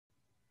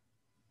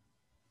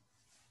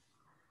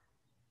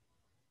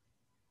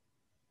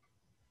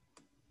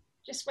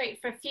Just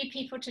wait for a few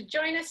people to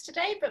join us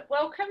today, but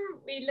welcome.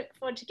 We look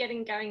forward to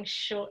getting going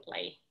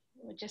shortly.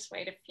 We'll just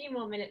wait a few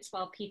more minutes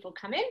while people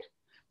come in.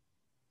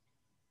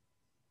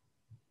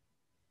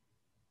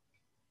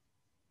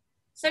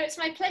 So it's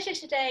my pleasure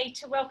today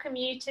to welcome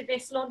you to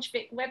this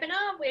LaunchVic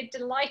webinar. We're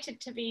delighted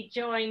to be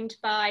joined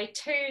by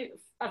two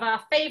of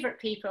our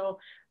favorite people,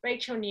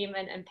 Rachael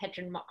Neumann and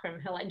Pedram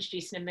Mokrian, who I'll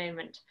introduce in a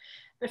moment.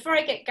 Before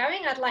I get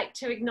going, I'd like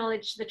to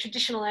acknowledge the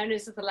traditional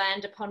owners of the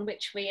land upon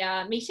which we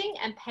are meeting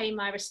and pay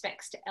my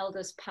respects to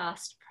elders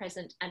past,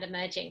 present and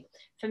emerging.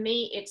 For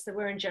me, it's the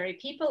Wurundjeri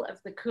people of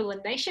the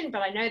Kulin Nation,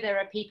 but I know there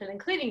are people,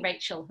 including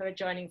Rachael, who are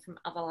joining from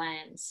other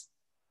lands.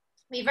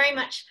 We very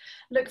much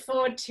look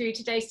forward to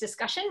today's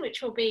discussion,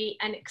 which will be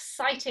an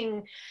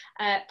exciting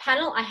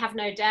panel, I have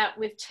no doubt,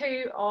 with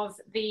two of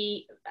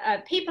the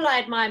people I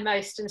admire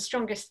most and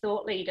strongest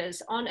thought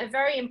leaders on a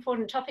very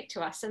important topic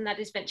to us, and that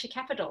is venture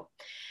capital.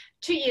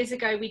 2 years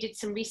ago, we did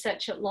some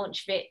research at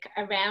LaunchVic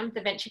around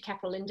the venture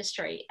capital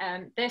industry.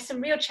 There's some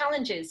real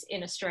challenges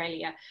in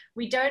Australia.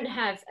 We don't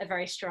have a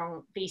very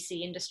strong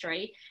VC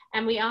industry,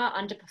 and we are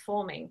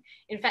underperforming.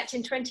 In fact,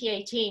 in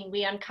 2018,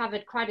 we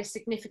uncovered quite a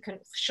significant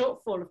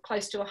shortfall of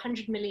close to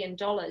 $100 million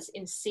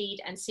in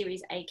seed and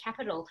Series A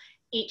capital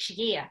each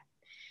year.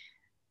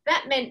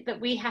 That meant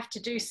that we have to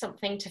do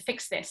something to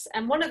fix this.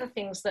 And one of the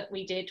things that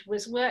we did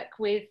was work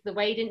with the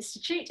Wade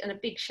Institute, and a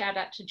big shout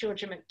out to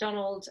Georgia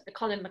McDonald,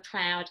 Colin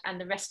McLeod,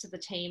 and the rest of the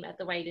team at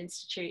the Wade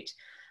Institute,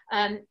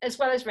 as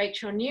well as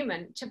Rachael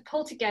Neumann, to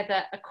pull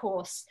together a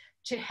course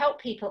to help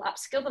people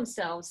upskill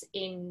themselves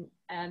in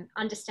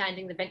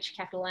understanding the venture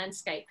capital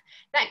landscape.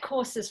 That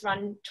course has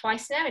run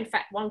twice now. In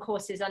fact, one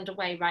course is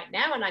underway right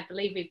now, and I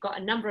believe we've got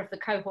a number of the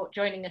cohort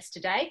joining us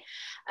today.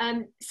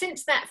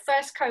 Since that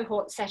first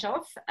cohort set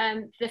off,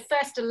 the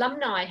first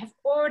alumni have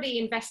already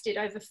invested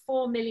over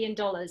 $4 million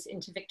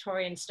into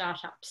Victorian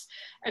startups.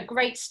 A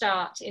great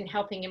start in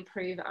helping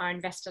improve our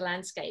investor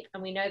landscape,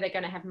 and we know they're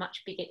going to have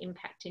much bigger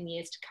impact in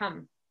years to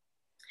come.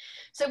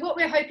 So what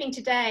we're hoping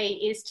today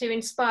is to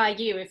inspire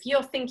you. If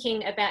you're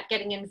thinking about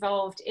getting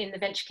involved in the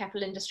venture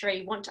capital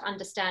industry, want to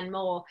understand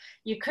more,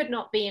 you could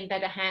not be in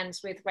better hands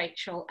with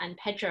Rachael and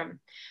Pedram.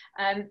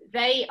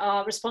 They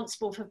are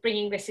responsible for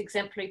bringing this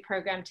exemplary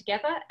program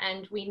together,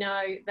 and we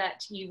know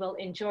that you will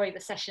enjoy the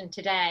session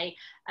today.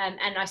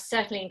 And I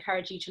certainly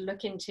encourage you to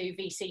look into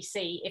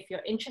VCC if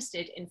you're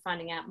interested in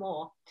finding out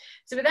more.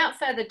 So without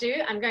further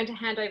ado, I'm going to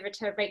hand over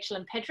to Rachael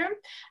and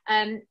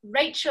Pedram.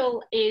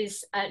 Rachael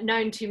is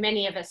known to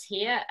many of us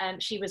here.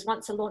 She was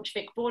once a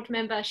LaunchVic board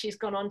member. She's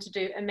gone on to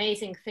do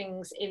amazing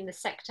things in the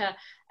sector,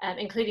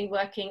 including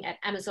working at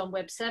Amazon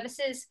Web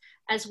Services,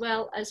 as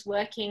well as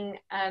working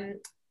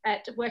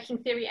at Working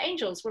Theory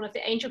Angels, one of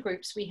the angel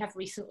groups we have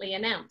recently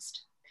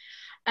announced.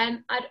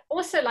 I'd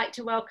also like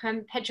to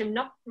welcome Pedram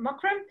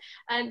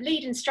Mokrian,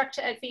 lead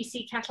instructor at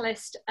VC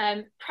Catalyst,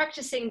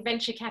 practicing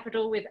venture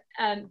capital with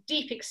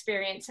deep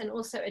experience, and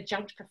also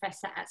adjunct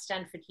professor at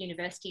Stanford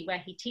University, where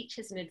he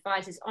teaches and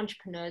advises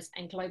entrepreneurs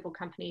and global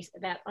companies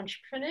about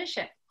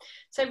entrepreneurship.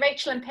 So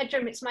Rachael and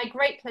Pedram, it's my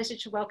great pleasure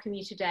to welcome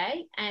you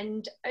today,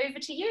 and over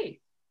to you.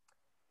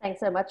 Thanks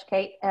so much,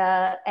 Kate.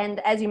 And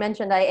as you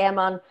mentioned, I am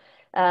on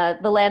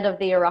the land of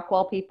the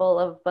Arakwal people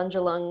of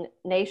Bundjalung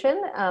Nation,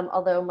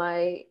 although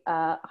my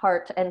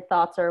heart and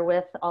thoughts are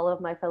with all of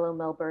my fellow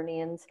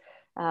Melburnians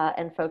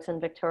and folks in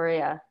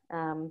Victoria.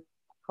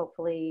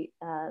 Hopefully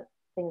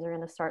things are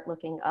going to start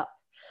looking up.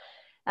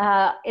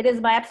 It is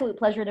my absolute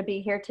pleasure to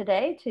be here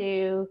today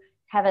to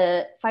have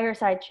a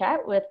fireside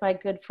chat with my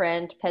good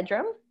friend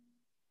Pedram.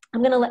 I'm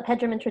going to let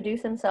Pedram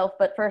introduce himself,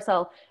 but first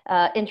I'll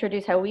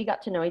introduce how we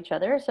got to know each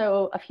other.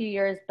 So a few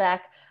years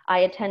back, I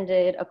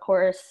attended a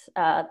course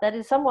that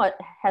is somewhat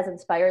has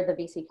inspired the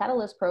VC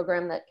Catalyst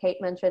program that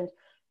Kate mentioned,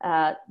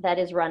 that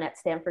is run at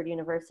Stanford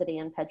University,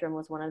 and Pedram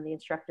was one of the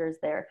instructors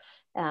there.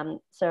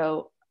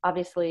 So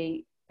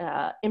obviously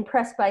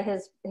impressed by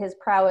his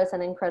prowess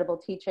and incredible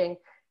teaching.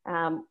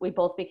 We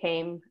both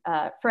became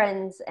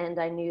friends, and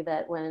I knew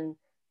that when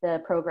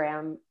the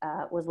program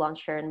was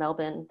launched here in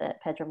Melbourne,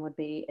 that Pedram would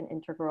be an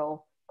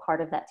integral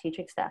part of that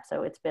teaching staff.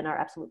 So it's been our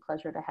absolute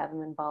pleasure to have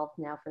him involved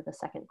now for the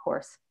second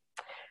course.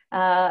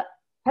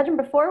 Pedram,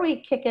 before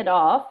we kick it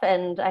off,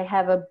 and I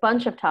have a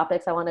bunch of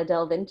topics I want to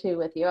delve into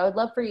with you, I would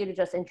love for you to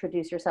just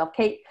introduce yourself.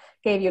 Kate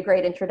gave you a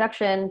great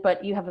introduction,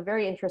 but you have a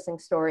very interesting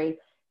story.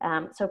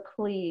 So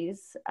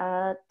please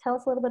tell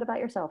us a little bit about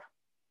yourself.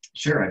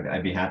 Sure,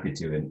 I'd be happy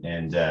to.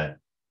 And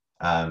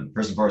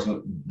first and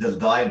foremost,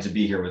 delighted to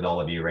be here with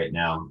all of you right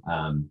now,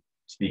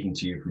 speaking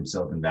to you from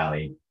Silicon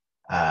Valley,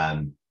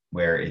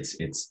 where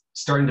it's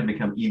starting to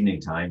become evening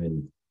time,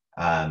 and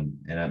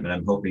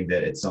I'm hoping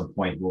that at some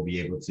point we'll be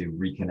able to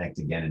reconnect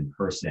again in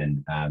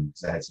person,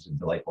 because I had such a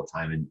delightful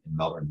time in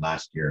Melbourne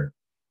last year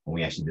when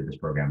we actually did this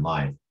program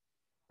live.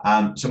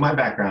 So my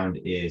background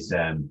is,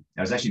 I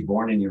was actually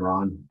born in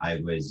Iran.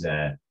 I was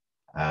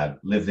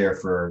lived there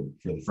for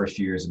the first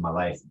few years of my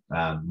life,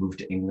 moved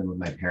to England with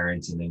my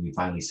parents, and then we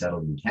finally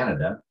settled in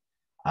Canada,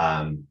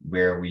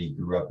 where we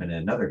grew up in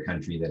another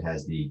country that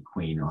has the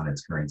Queen on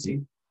its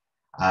currency.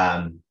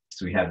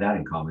 So we have that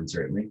in common,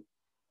 certainly.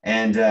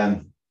 And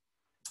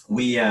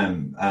my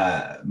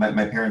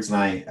parents and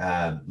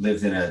I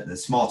lived in a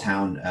small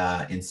town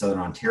in southern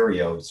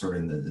Ontario, sort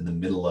of in the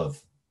middle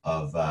of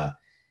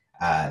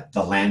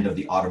the land of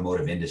the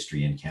automotive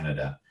industry in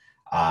Canada.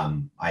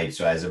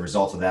 So as a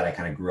result of that, I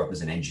kind of grew up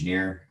as an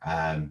engineer.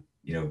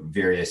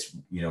 Various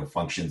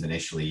functions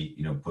initially,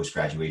 post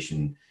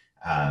graduation,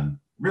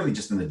 really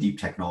just in the deep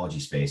technology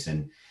space,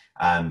 and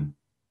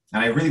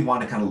I really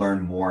wanted to kind of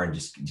learn more and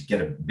just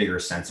get a bigger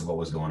sense of what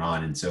was going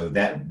on. And so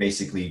that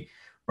basically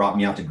brought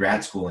me out to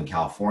grad school in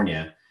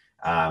California,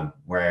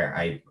 where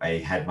I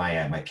had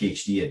my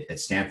PhD at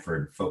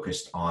Stanford,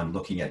 focused on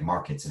looking at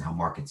markets and how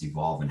markets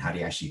evolve and how do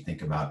you actually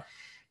think about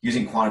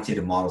using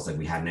quantitative models like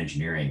we had in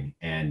engineering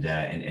and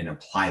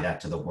apply that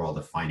to the world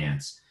of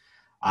finance.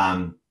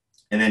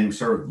 And then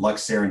sort of luck,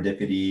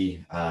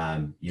 serendipity,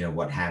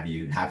 what have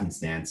you,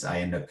 happenstance, I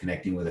ended up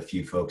connecting with a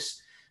few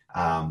folks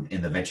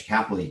in the venture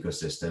capital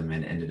ecosystem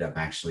and ended up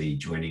actually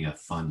joining a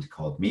fund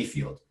called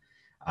Mayfield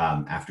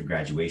after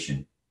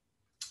graduation.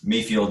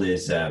 Mayfield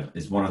is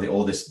one of the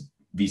oldest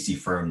VC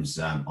firms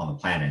on the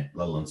planet,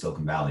 let alone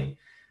Silicon Valley.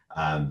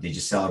 They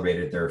just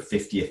celebrated their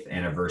 50th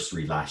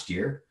anniversary last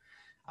year.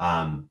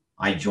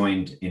 I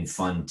joined in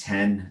Fund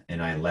 10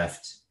 and I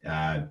left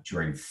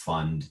during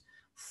Fund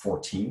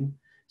 14.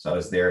 So I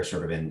was there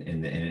sort of in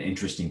an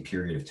interesting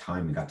period of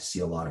time and got to see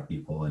a lot of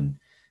people and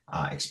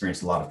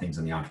experienced a lot of things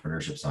on the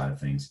entrepreneurship side of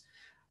things.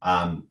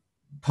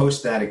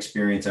 Post that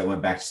experience, I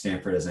went back to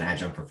Stanford as an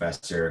adjunct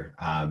professor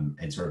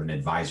and sort of an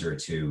advisor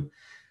to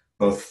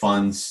both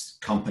funds,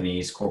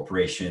 companies,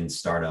 corporations,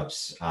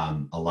 startups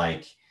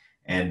alike.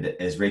 And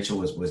as Rachael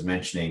was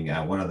mentioning,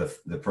 one of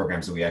the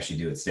programs that we actually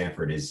do at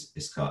Stanford is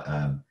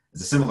a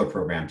similar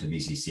program to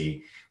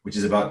VCC, which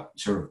is about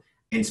sort of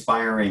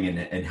inspiring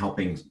and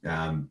helping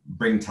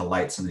bring to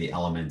light some of the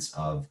elements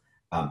of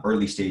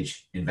early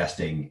stage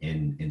investing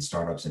in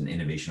startups and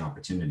innovation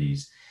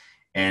opportunities.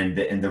 And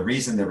the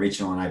reason that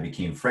Rachael and I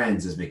became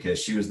friends is because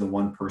she was the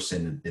one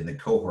person in the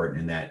cohort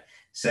in that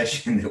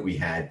session that we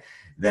had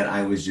that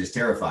I was just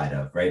terrified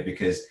of, right?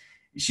 Because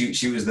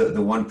she was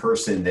the one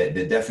person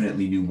that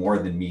definitely knew more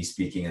than me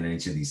speaking in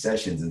each of these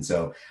sessions. And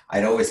so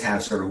I'd always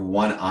have sort of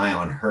one eye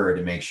on her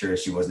to make sure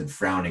she wasn't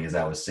frowning as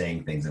I was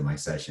saying things in my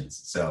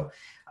sessions. So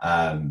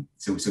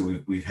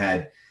we've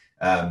had,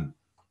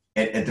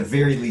 at the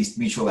very least,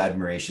 mutual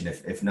admiration.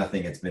 If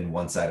nothing, it's been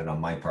one-sided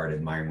on my part,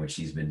 admiring what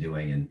she's been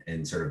doing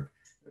and sort of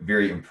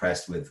very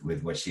impressed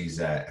with what she's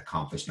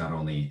accomplished, not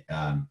only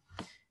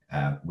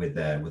with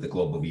the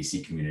global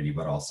VC community,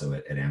 but also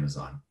at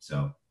Amazon.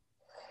 So,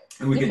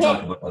 and we can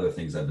talk about other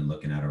things I've been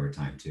looking at over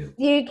time too.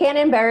 You can't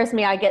embarrass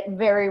me. I get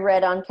very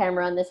red on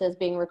camera and this is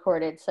being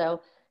recorded.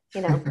 So,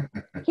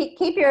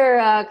 keep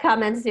your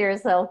comments to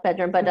yourself,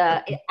 Pedram. But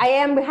I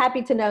am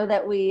happy to know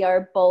that we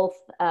are both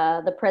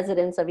the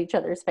presidents of each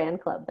other's fan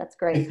club. That's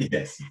great.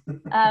 Yes.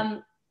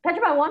 Pedram,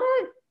 I want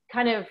to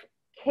kind of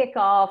kick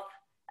off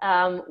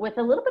with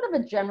a little bit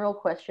of a general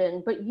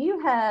question, but you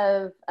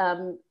have,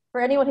 for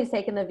anyone who's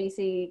taken the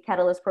VC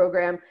Catalyst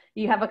program,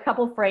 you have a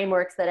couple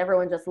frameworks that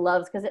everyone just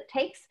loves because it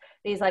takes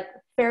these like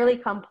fairly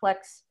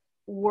complex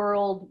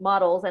world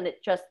models and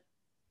it just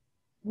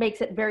makes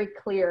it very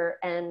clear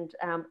and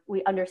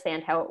we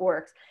understand how it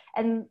works.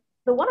 And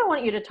the one I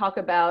want you to talk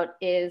about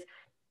is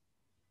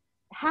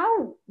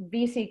how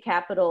VC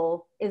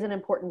capital is an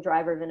important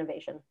driver of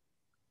innovation.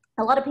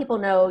 A lot of people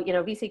know,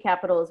 VC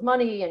capital is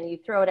money and you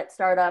throw it at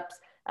startups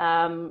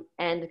and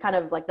kind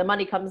of like the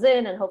money comes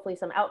in and hopefully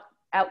some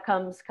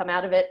outcomes come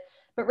out of it.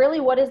 But really,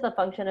 what is the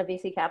function of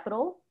VC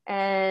capital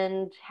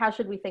and how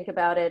should we think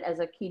about it as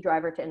a key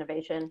driver to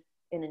innovation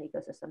in an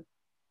ecosystem?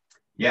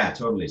 Yeah,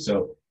 totally.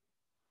 So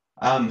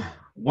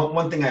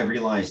one thing I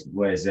realized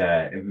was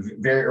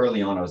very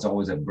early on, I was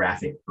always a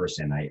graphic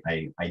person.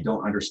 I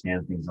don't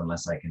understand things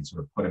unless I can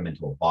sort of put them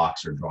into a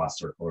box or draw a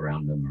circle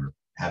around them or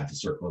have the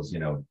circles,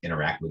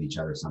 interact with each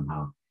other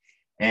somehow.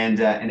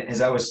 And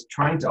as I was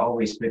trying to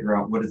always figure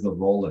out what is the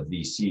role of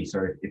VC,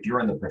 so if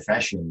you're in the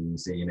profession, you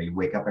say, you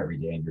wake up every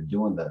day and you're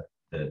doing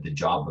the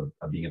job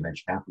of being a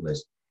venture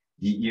capitalist,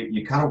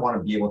 you kind of want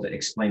to be able to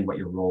explain what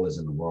your role is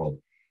in the world.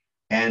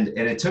 And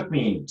it took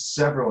me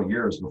several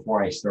years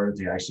before I started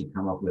to actually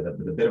come up with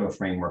a bit of a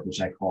framework, which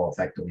I call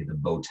effectively the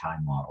bow tie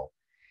model.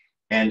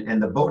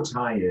 And the bow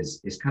tie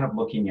is kind of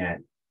looking at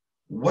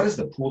what is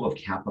the pool of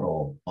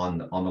capital on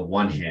the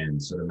one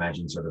hand. So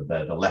imagine sort of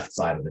the left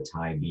side of the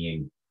tie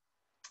being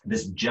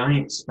this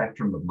giant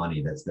spectrum of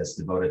money that's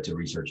devoted to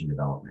research and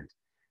development,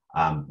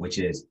 which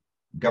is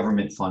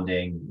government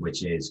funding,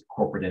 which is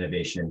corporate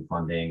innovation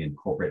funding and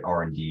corporate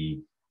R&D,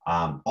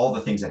 all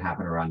the things that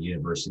happen around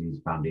universities,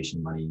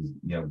 foundation money,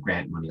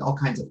 grant money, all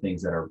kinds of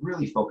things that are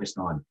really focused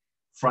on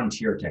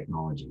frontier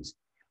technologies.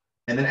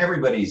 And then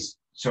everybody's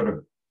sort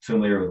of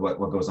familiar with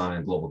what goes on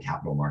in global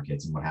capital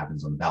markets and what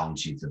happens on the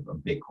balance sheets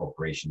of big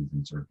corporations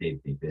and sort of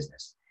big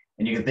business.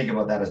 And you can think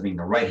about that as being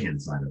the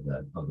right-hand side of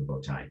the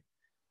bow tie.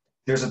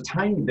 There's a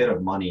tiny bit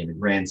of money in the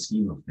grand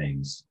scheme of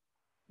things,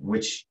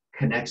 which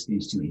connects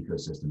these two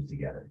ecosystems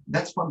together.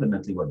 That's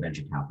fundamentally what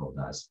venture capital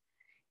does.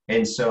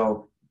 And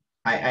so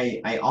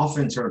I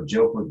often sort of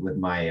joke with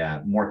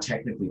my more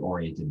technically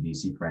oriented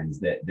VC friends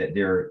that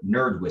they're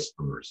nerd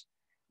whisperers,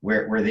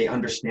 where they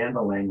understand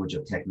the language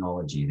of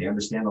technology. They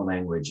understand the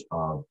language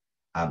of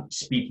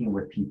speaking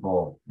with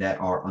people that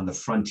are on the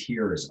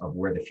frontiers of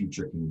where the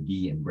future can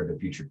be and where the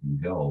future can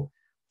go,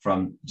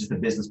 from just a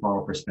business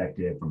model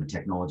perspective, from a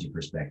technology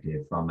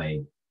perspective, from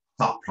a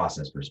thought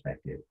process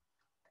perspective.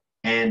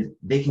 And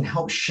they can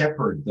help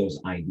shepherd those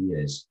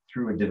ideas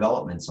through a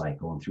development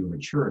cycle and through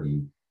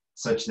maturity,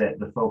 such that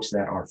the folks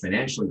that are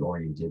financially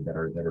oriented, that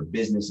are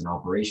business and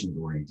operations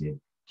oriented,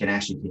 can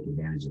actually take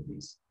advantage of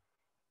these.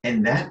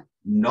 And that,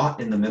 not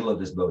in the middle of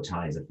this bow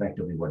tie, is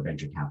effectively what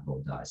venture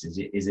capital does.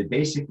 Is it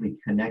basically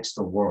connects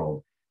the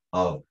world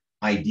of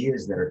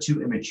ideas that are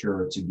too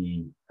immature to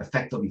be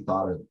effectively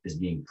thought of as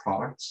being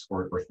products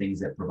or things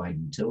that provide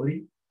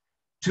utility,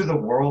 to the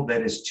world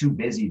that is too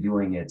busy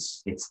doing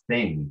its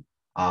thing,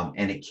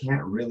 and it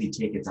can't really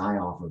take its eye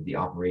off of the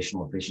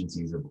operational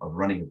efficiencies of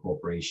running a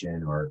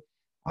corporation or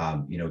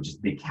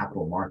just big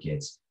capital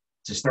markets,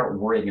 to start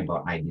worrying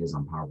about ideas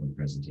on PowerPoint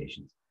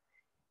presentations.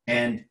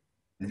 And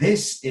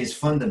this is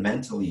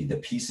fundamentally the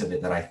piece of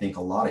it that I think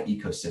a lot of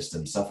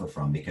ecosystems suffer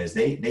from, because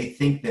they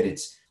think that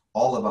it's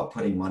all about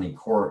putting money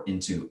core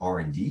into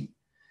R&D,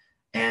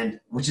 and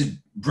which is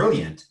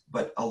brilliant,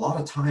 but a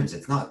lot of times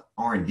it's not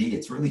R&D,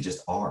 it's really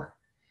just R.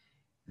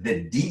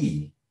 The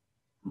D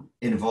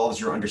involves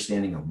your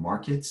understanding of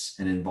markets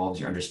and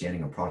involves your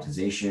understanding of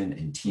productization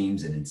and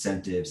teams and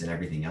incentives and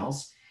everything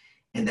else.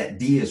 And that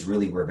D is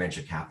really where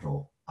venture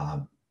capital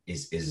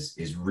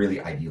is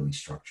really ideally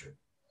structured.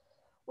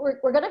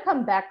 We're going to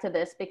come back to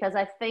this, because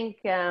I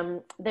think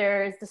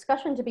there's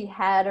discussion to be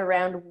had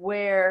around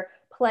where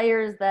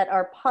players that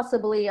are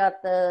possibly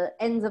at the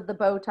ends of the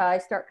bow tie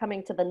start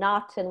coming to the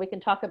knot, and we can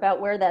talk about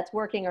where that's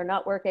working or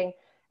not working.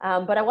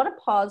 But I want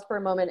to pause for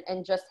a moment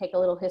and just take a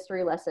little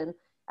history lesson.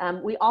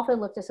 We often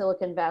look to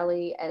Silicon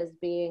Valley as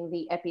being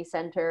the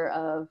epicenter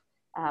of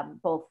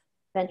both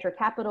venture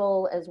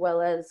capital as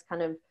well as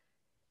kind of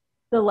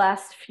the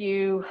last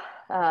few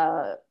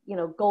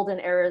golden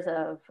eras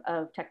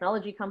of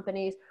technology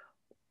companies.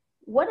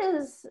 What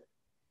is,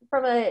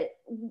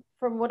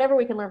 from whatever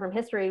we can learn from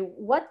history,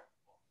 what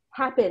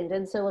happened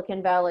in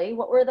Silicon Valley?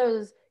 What were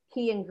those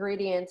key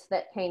ingredients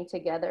that came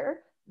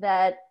together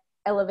that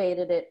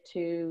elevated it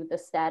to the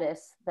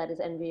status that is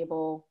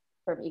enviable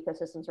from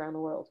ecosystems around the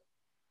world?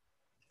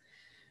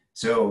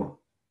 So,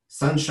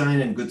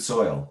 sunshine and good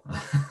soil.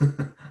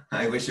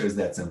 I wish it was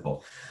that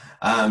simple.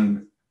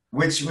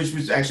 Which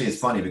was actually, is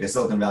funny, because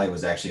Silicon Valley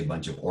was actually a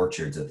bunch of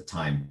orchards at the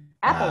time,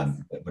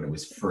 when it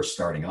was first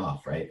starting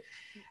off, right?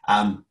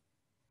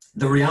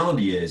 The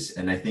reality is,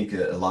 and I think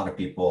a lot of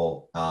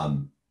people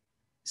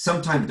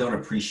sometimes don't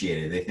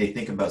appreciate it. They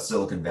think about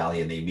Silicon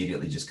Valley and they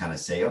immediately just kind of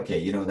say,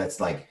 okay, that's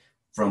like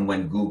from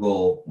when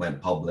Google went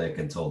public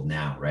until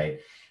now, right?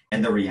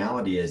 And the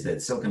reality is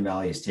that Silicon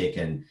Valley has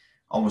taken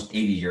almost 80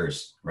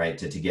 years, right,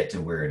 to get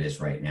to where it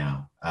is right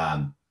now.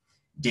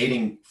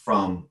 Dating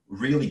from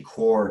really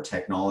core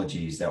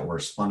technologies that were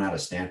spun out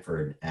of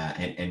Stanford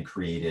and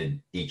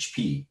created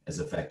HP as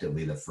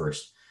effectively the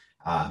first,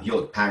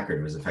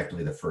 Hewlett-Packard was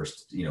effectively the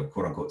first,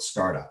 quote unquote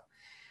startup.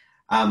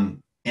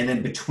 And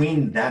then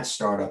between that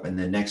startup and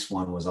the next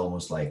one was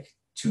almost like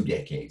 2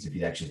 decades, if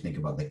you actually think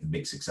about like the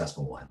big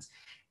successful ones.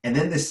 And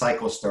then this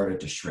cycle started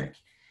to shrink.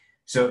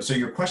 So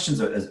your question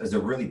is a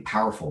really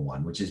powerful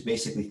one, which is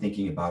basically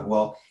thinking about,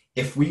 well,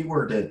 if we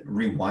were to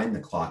rewind the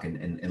clock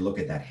and look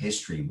at that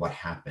history, what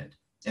happened?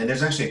 And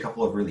there's actually a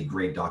couple of really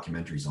great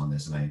documentaries on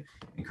this, and I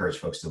encourage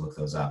folks to look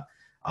those up.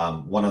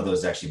 One of those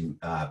is actually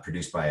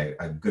produced by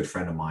a good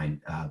friend of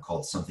mine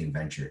called Something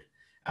Ventured,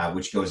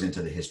 which goes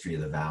into the history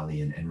of the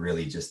Valley and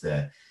really just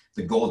the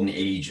golden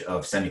age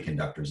of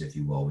semiconductors, if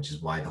you will, which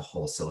is why the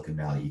whole Silicon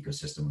Valley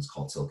ecosystem was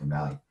called Silicon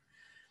Valley.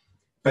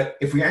 But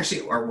if we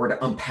actually were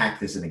to unpack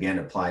this and again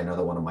apply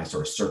another one of my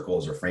sort of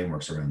circles or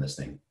frameworks around this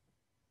thing,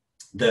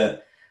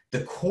 the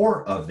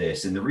core of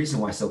this, and the reason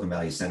why Silicon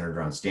Valley is centered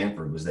around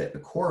Stanford, was that the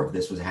core of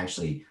this was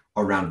actually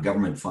around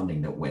government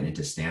funding that went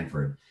into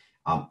Stanford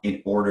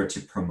in order to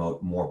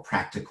promote more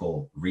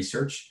practical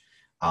research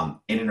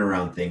in and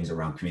around things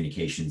around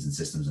communications and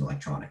systems and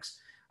electronics.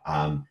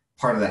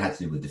 Part of that had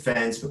to do with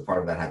defense, but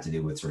part of that had to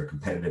do with sort of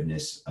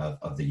competitiveness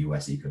of the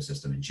US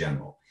ecosystem in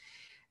general.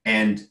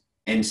 And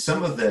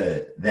some of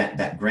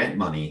that grant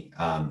money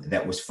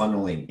that was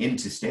funneling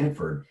into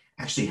Stanford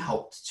actually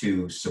helped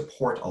to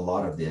support a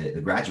lot of the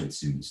graduate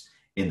students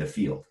in the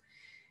field.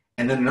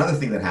 And then another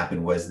thing that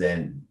happened was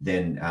then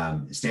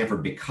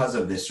Stanford, because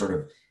of this sort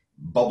of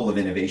bubble of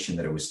innovation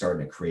that it was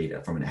starting to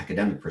create from an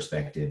academic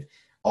perspective,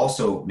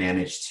 also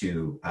managed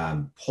to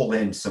pull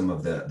in some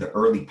of the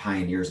early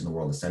pioneers in the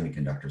world of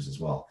semiconductors as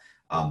well.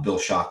 Bill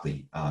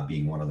Shockley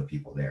being one of the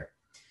people there.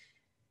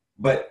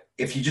 But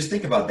if you just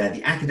think about that,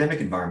 the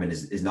academic environment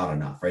is not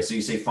enough, right? So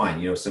you say,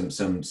 fine,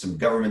 some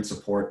government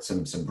support,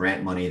 some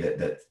grant money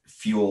that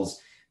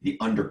fuels the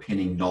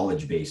underpinning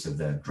knowledge base of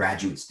the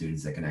graduate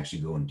students that can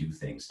actually go and do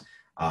things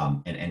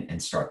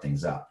and start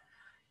things up.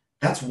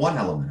 That's one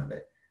element of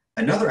it.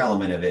 Another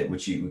element of it,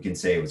 which we can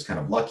say was kind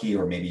of lucky,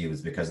 or maybe it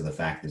was because of the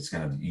fact that it's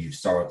kind of, you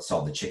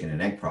solved the chicken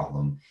and egg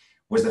problem,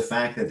 was the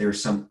fact that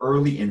there's some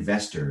early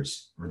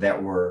investors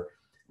that were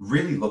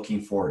really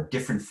looking for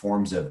different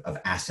forms of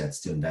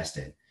assets to invest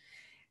in.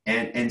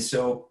 And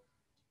so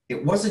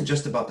it wasn't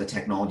just about the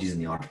technologies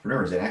and the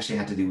entrepreneurs. It actually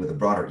had to do with a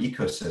broader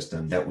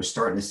ecosystem that was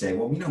starting to say,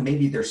 well,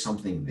 maybe there's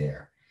something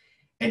there,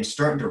 and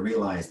starting to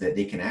realize that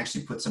they can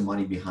actually put some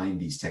money behind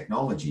these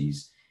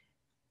technologies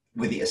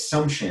with the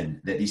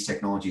assumption that these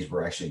technologies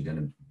were actually going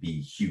to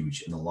be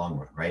huge in the long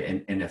run,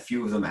 right? And a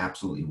few of them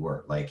absolutely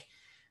were, like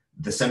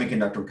the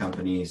semiconductor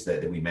companies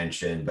that we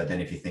mentioned. But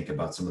then if you think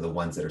about some of the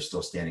ones that are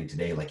still standing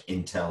today, like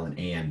Intel and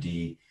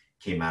AMD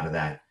came out of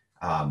that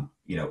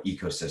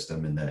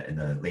ecosystem in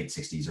the late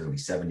 60s, early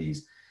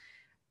 70s.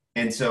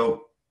 And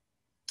so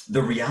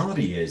the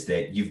reality is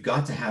that you've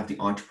got to have the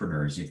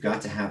entrepreneurs, you've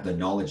got to have the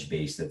knowledge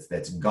base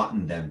that's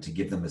gotten them to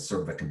give them a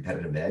sort of a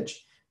competitive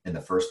edge in the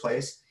first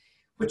place.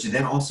 But you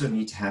then also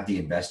need to have the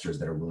investors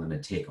that are willing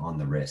to take on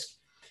the risk.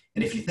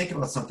 And if you think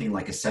about something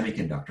like a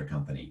semiconductor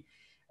company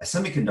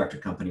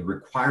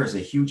requires a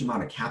huge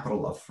amount of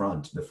capital up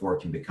front before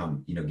it can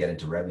become, get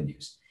into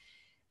revenues.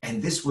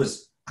 And this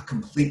was a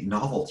complete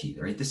novelty,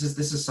 right? This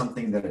is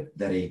something that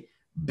a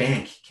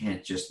bank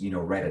can't just,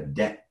 write a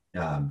debt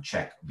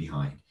check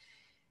behind.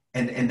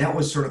 And that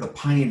was sort of the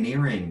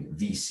pioneering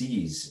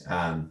VCs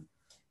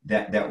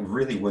that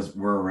really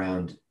were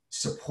around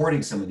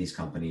supporting some of these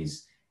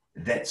companies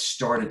that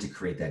started to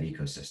create that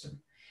ecosystem.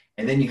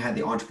 And then you had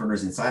the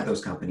entrepreneurs inside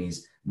those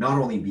companies, not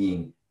only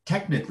being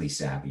technically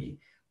savvy,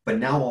 but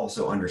now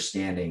also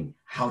understanding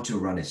how to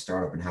run a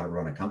startup and how to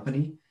run a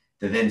company,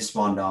 that then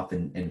spawned off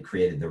and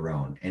created their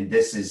own. And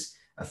this is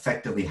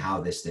effectively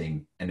how this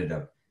thing ended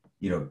up,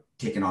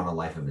 taking on a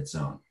life of its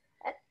own.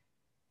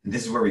 And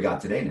this is where we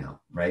got today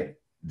now, right?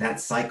 That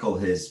cycle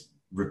has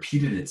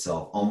repeated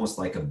itself almost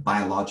like a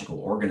biological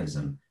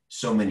organism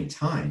so many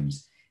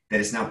times that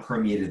it's now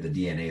permeated the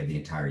DNA of the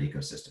entire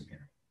ecosystem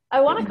here.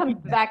 I want to come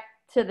back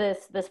to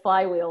this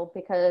flywheel,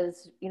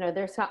 because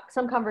there's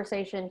some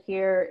conversation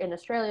here in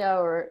Australia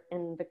or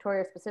in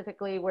Victoria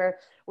specifically where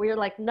we're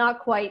like not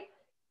quite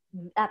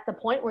at the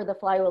point where the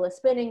flywheel is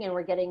spinning and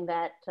we're getting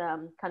that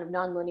kind of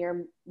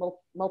nonlinear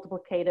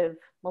multiplying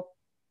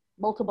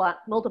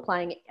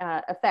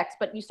effects.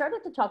 But you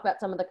started to talk about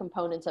some of the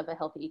components of a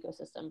healthy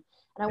ecosystem, and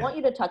I want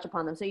you to touch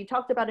upon them. So you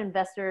talked about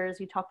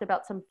investors, you talked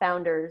about some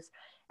founders,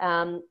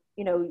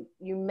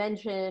 you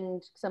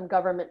mentioned some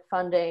government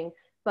funding,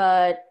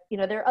 but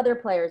there are other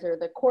players. There are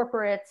the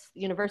corporates,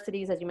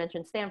 universities, as you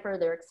mentioned,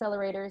 Stanford, there are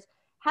accelerators.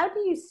 How do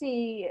you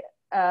see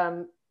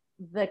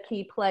the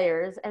key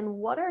players, and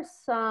what are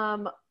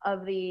some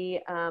of the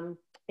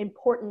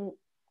important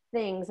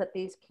things that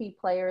these key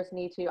players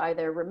need to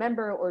either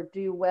remember or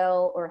do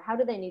well, or how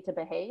do they need to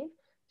behave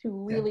to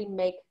really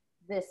make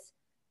this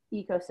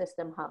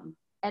ecosystem hum?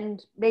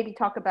 And maybe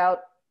talk about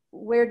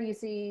where do you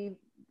see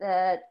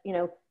that,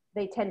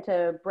 they tend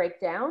to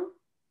break down,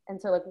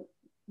 and so like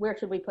where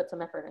should we put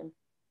some effort in,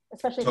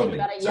 especially thinking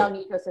about a young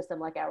ecosystem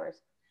like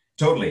ours?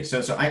 Totally.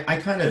 So I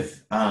kind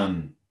of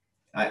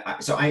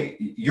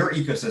your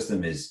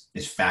ecosystem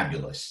is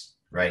fabulous,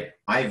 right?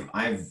 I've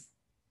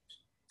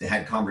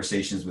had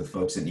conversations with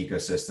folks in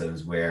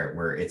ecosystems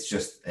where it's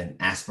just an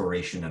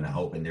aspiration and a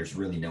hope, and there's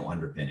really no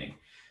underpinning.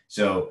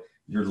 So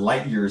you're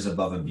light years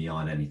above and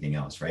beyond anything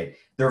else, right?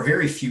 There are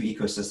very few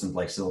ecosystems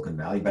like Silicon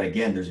Valley, but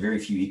again, there's very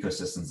few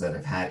ecosystems that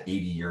have had 80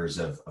 years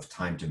of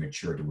time to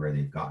mature to where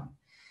they've gotten.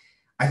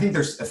 I think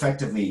there's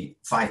effectively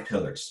 5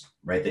 pillars,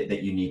 right,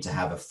 that you need to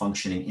have a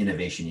functioning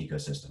innovation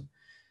ecosystem.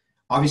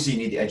 Obviously, you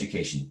need the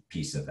education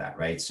piece of that,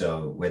 right?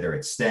 So whether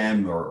it's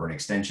STEM or an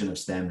extension of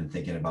STEM, and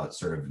thinking about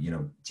sort of,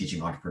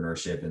 teaching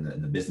entrepreneurship in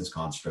the business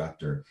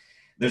construct, or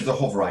there's a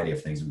whole variety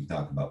of things we can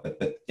talk about, but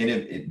the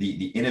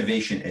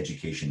innovation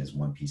education is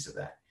one piece of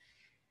that.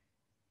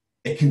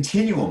 A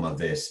continuum of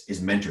this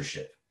is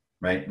mentorship,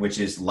 right? Which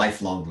is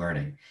lifelong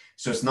learning.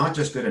 So it's not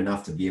just good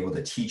enough to be able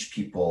to teach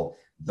people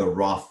the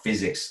raw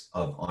physics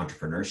of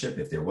entrepreneurship,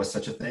 if there was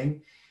such a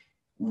thing.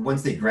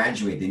 Once they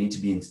graduate, they need to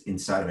be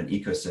inside of an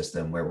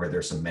ecosystem where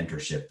there's some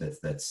mentorship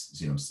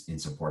that's in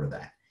support of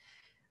that.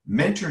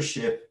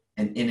 Mentorship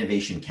and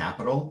innovation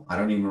capital. I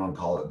don't even want to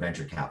call it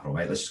venture capital,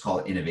 right? Let's just call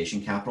it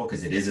innovation capital,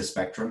 because it is a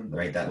spectrum,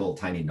 right? That little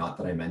tiny knot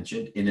that I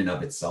mentioned in and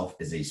of itself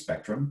is a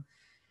spectrum.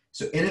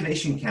 So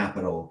innovation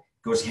capital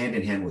goes hand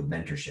in hand with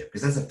mentorship,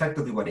 because that's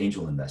effectively what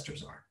angel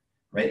investors are,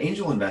 right?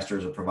 Angel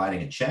investors are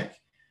providing a check,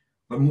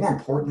 but more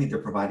importantly, they're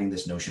providing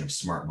this notion of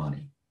smart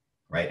money,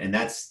 right? And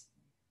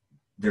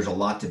there's a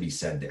lot to be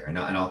said there. And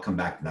I'll come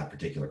back to that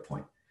particular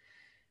point.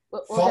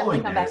 We'll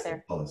Following come that back is the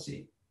there.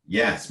 policy.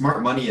 Yeah,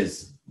 smart money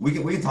is, we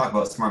can talk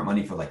about smart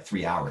money for like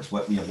 3 hours.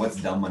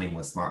 What's dumb money and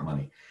what's smart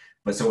money?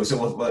 But so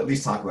we'll at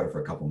least talk about it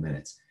for a couple of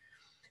minutes.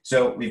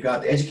 So we've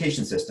got the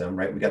education system,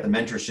 right? We've got the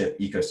mentorship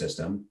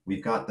ecosystem.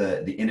 We've got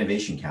the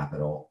innovation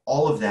capital.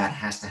 All of that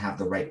has to have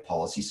the right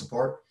policy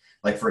support.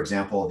 Like, for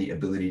example, the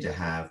ability to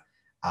have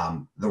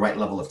the right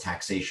level of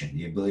taxation,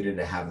 the ability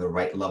to have the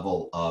right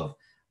level of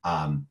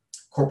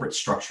corporate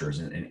structures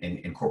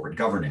and corporate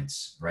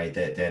governance, right?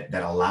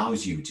 That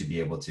allows you to be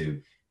able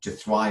to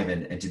thrive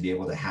and to be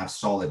able to have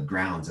solid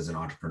grounds as an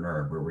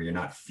entrepreneur where you're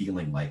not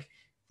feeling like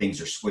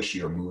things are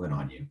squishy or moving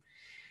on you.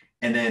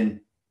 And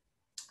then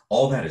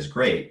all that is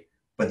great,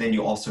 but then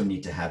you also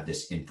need to have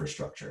this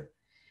infrastructure.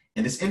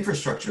 And this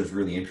infrastructure is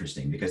really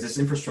interesting because this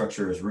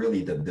infrastructure is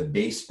really the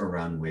base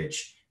around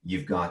which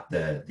you've got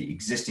the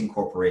existing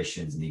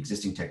corporations and the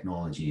existing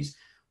technologies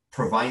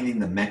providing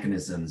the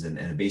mechanisms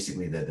and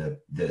basically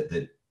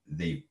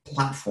the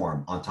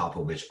platform on top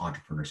of which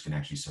entrepreneurs can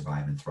actually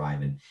survive and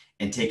thrive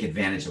and take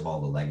advantage of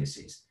all the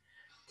legacies.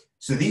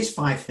 So these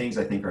 5 things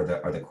I think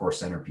are the core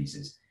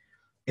centerpieces.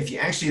 If you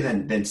actually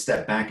then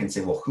step back and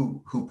say, well,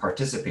 who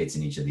participates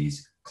in each of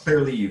these?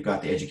 Clearly, you've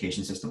got the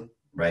education system,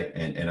 right?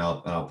 And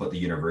I'll put the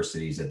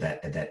universities at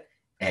that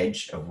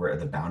edge of where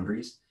the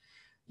boundaries.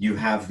 You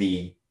have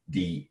the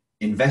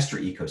investor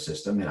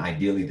ecosystem, and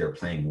ideally they're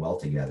playing well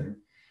together.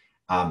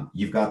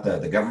 You've got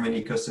the government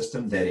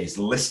ecosystem that is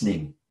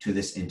listening to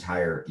this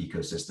entire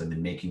ecosystem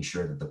and making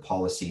sure that the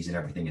policies and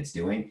everything it's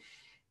doing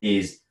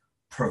is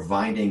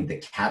providing the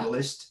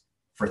catalyst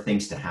for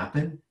things to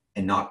happen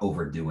and not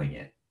overdoing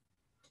it.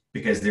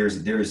 Because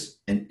there's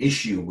an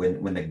issue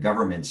when the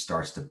government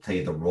starts to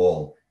play the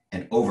role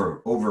and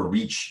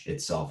overreach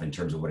itself in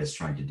terms of what it's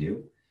trying to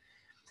do.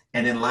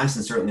 And then last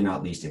and certainly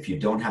not least, if you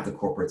don't have the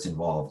corporates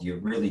involved, you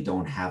really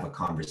don't have a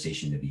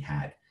conversation to be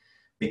had.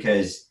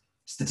 Because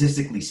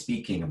statistically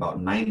speaking, about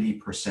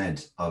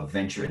 90% of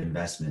venture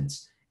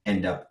investments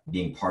end up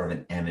being part of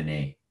an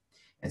M&A.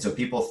 And so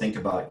people think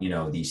about,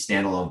 these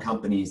standalone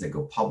companies that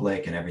go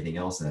public and everything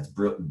else, and that's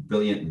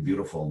brilliant and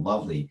beautiful and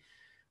lovely.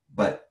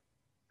 But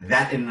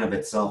that in and of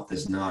itself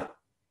does not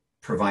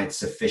provide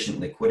sufficient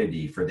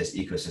liquidity for this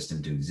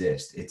ecosystem to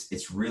exist.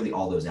 It's really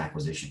all those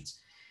acquisitions.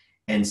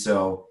 And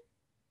so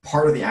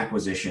part of the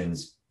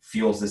acquisitions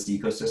fuels this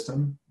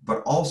ecosystem,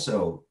 but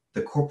also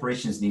the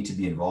corporations need to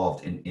be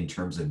involved in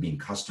terms of being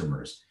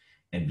customers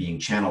and being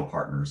channel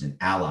partners and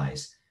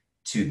allies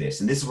to this.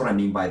 And this is what I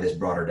mean by this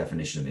broader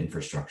definition of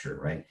infrastructure,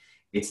 right?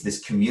 It's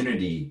this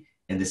community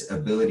and this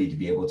ability to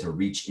be able to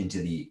reach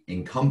into the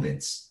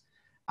incumbents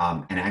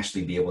and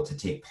actually be able to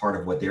take part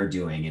of what they're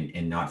doing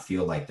and not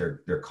feel like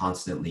they're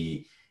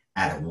constantly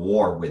at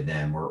war with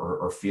them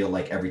or feel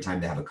like every time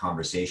they have a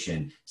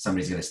conversation,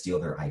 somebody's going to steal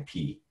their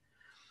IP.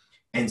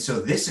 And so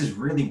this is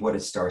really what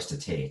it starts to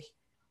take.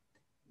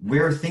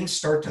 Where things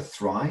start to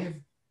thrive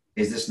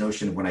is this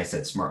notion of when I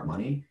said smart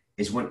money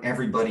is when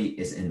everybody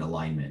is in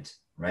alignment,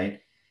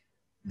 right?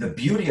 The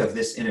beauty of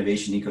this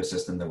innovation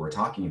ecosystem that we're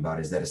talking about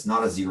is that it's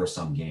not a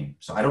zero-sum game.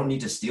 So I don't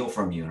need to steal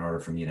from you in order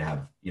for me to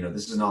have,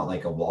 this is not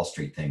like a Wall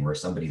Street thing where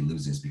somebody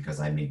loses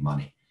because I made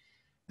money.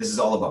 This is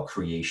all about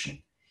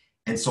creation.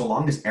 And so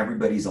long as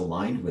everybody's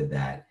aligned with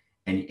that,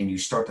 and you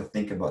start to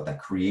think about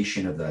that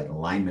creation of that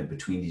alignment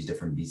between these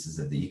different pieces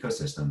of the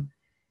ecosystem,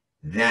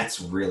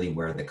 that's really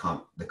where the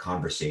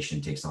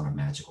conversation takes on a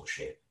magical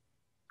shape.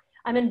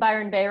 I'm in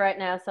Byron Bay right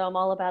now, so I'm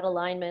all about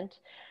alignment.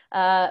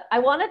 I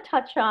want to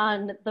touch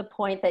on the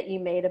point that you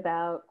made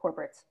about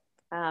corporates.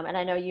 And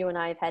I know you and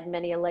I have had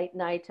many a late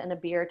night and a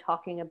beer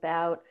talking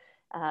about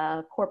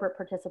corporate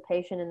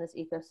participation in this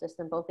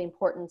ecosystem, both the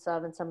importance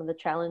of and some of the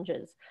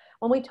challenges.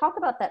 When we talk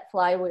about that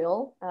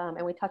flywheel,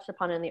 and we touched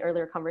upon it in the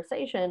earlier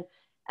conversation,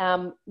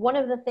 one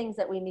of the things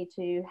that we need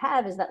to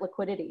have is that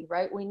liquidity,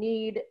 right? We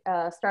need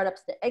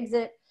startups to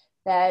exit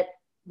that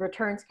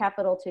returns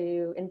capital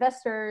to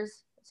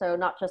investors. So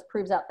not just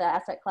proves out the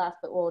asset class,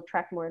 but will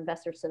attract more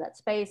investors to that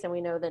space. And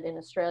we know that in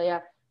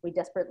Australia, we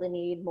desperately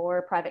need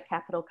more private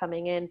capital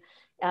coming in.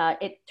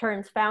 It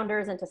turns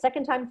founders into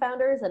second-time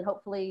founders, and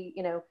hopefully,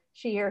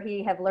 she or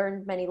he have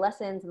learned many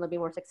lessons and they'll be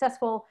more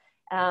successful.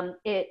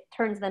 It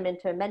turns them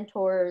into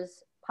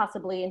mentors,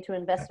 possibly into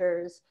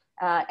investors,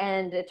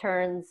 and it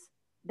turns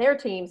their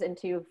teams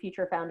into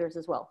future founders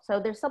as well. So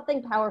there's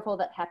something powerful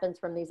that happens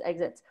from these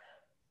exits.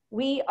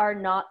 We are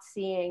not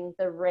seeing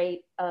the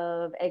rate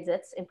of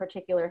exits, in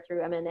particular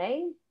through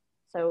M&A,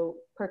 so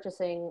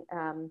purchasing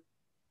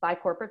by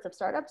corporates of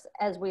startups,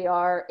 as we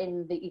are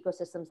in the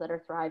ecosystems that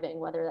are thriving,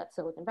 whether that's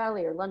Silicon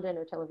Valley or London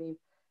or Tel Aviv.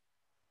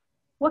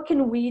 What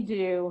can we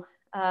do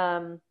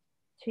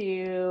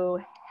to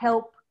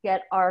help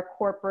get our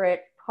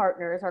corporate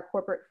partners, our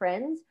corporate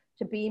friends,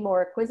 to be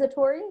more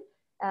acquisitory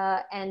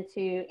and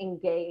to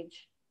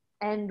engage?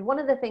 And one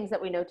of the things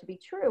that we know to be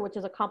true, which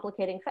is a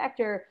complicating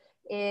factor,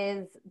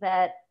 is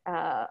that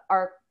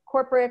our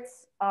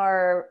corporates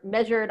are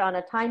measured on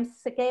a time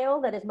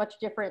scale that is much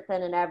different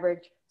than an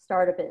average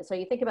startup is. So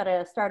you think about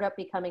a startup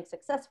becoming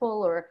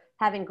successful or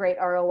having great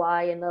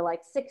ROI in the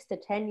 6 to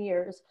 10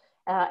 years,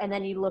 and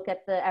then you look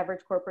at the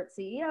average corporate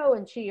CEO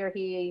and she or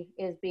he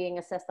is being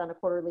assessed on a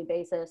quarterly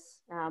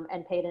basis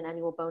and paid an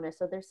annual bonus.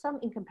 So there's some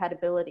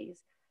incompatibilities.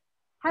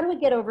 How do we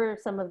get over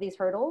some of these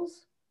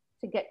hurdles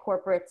to get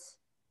corporates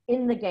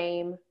in the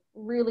game,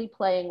 really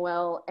playing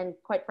well, and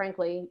quite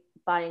frankly,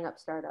 buying up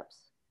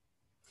startups?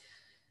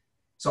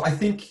 So I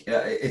think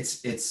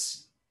it's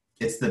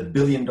the $1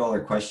 billion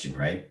question,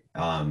 right?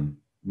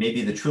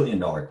 maybe the $1 trillion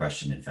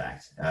question, in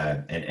fact.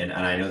 And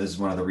I know this is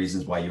one of the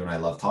reasons why you and I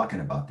love talking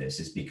about this,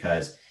 is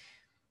because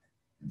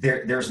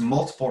there's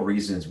multiple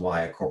reasons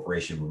why a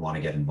corporation would want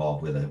to get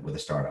involved with a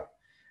startup.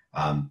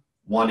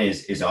 One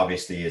is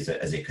obviously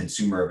as a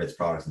consumer of its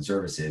products and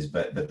services,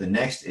 but the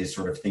next is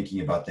sort of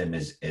thinking about them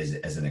as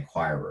an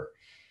acquirer.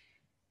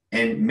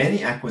 And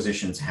many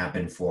acquisitions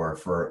happen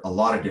for a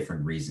lot of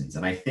different reasons.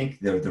 And I think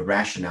the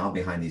rationale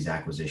behind these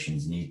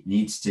acquisitions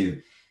needs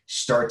to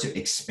start to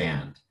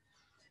expand.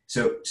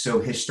 So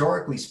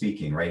historically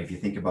speaking, right, if you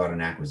think about an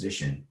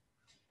acquisition,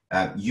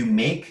 you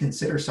may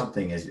consider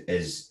something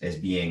as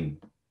being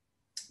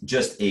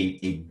just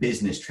a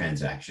business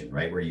transaction,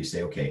 right? Where you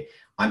say, okay,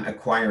 I'm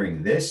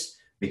acquiring this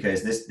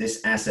because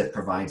this asset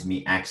provides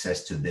me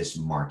access to this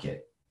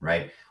market,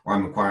 right? Or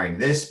I'm acquiring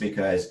this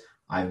because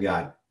I've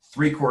got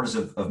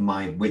 3/4 of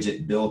my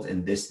widget built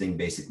and this thing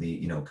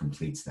basically,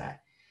 completes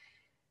that.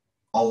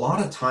 A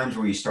lot of times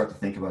where you start to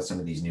think about some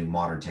of these new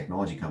modern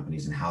technology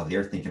companies and how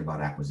they're thinking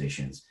about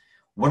acquisitions,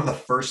 one of the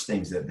first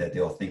things that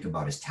they'll think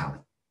about is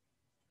talent,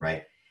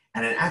 right?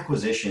 And an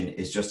acquisition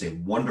is just a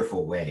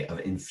wonderful way of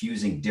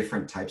infusing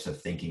different types of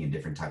thinking and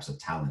different types of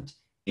talent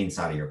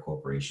inside of your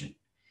corporation.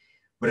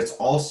 But it's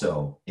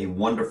also a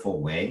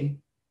wonderful way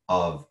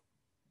of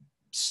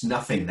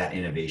snuffing that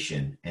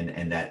innovation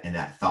and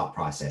that thought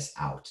process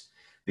out.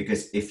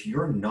 Because if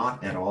you're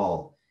not at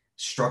all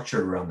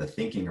structured around the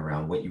thinking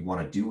around what you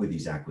want to do with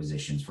these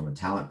acquisitions from a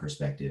talent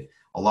perspective,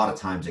 a lot of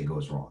times it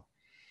goes wrong.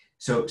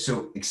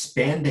 So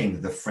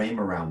expanding the frame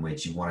around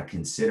which you want to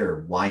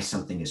consider why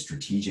something is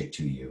strategic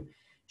to you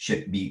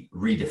should be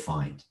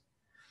redefined.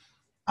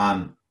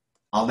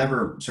 I'll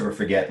never sort of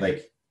forget,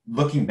 like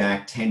looking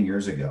back 10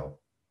 years ago,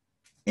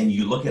 and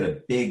you look at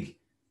a big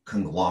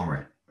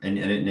conglomerate,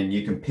 and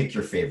you can pick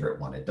your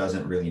favorite one. It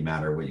doesn't really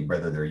matter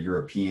whether they're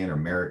European,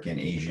 American,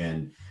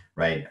 Asian,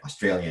 right,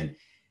 Australian.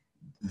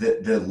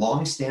 The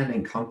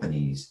long-standing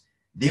companies,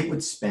 they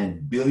would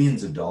spend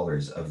billions of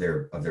dollars of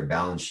their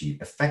balance sheet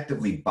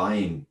effectively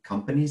buying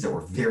companies that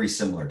were very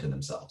similar to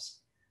themselves.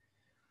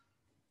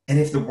 And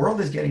if the world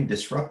is getting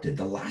disrupted,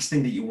 the last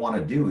thing that you want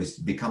to do is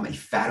become a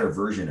fatter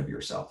version of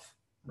yourself,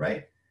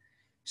 right?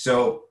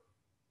 So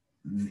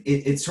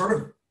it sort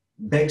of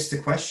begs the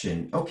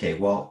question, okay,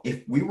 well,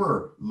 if we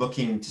were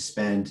looking to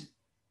spend,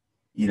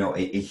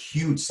 a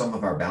huge sum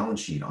of our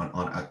balance sheet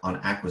on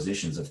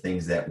acquisitions of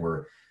things that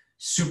were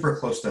super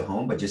close to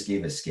home, but just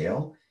gave us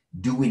scale,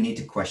 do we need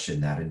to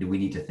question that? And do we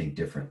need to think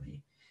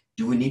differently?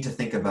 Do we need to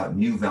think about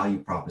new value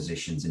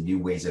propositions and new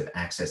ways of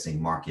accessing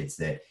markets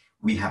that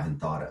we haven't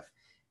thought of?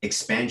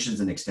 Expansions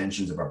and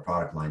extensions of our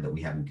product line that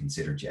we haven't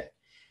considered yet?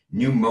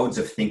 New modes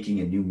of thinking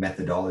and new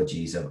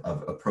methodologies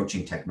of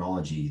approaching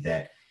technology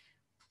that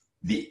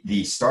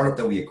the startup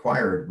that we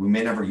acquired, we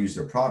may never use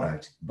their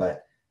product,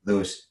 but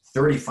those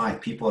 35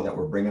 people that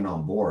we're bringing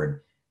on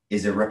board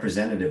is a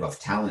representative of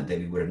talent that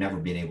we would have never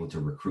been able to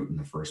recruit in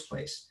the first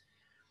place.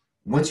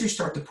 Once you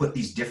start to put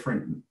these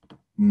different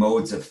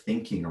modes of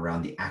thinking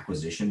around the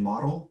acquisition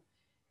model,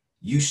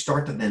 you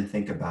start to then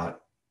think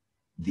about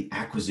the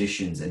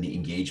acquisitions and the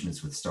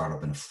engagements with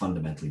startup in a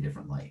fundamentally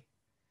different light.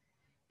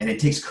 And it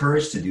takes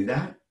courage to do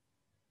that,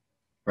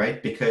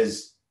 right?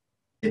 Because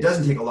it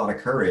doesn't take a lot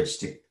of courage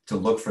to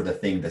look for the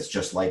thing that's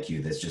just like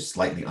you, that's just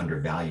slightly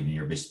undervalued, and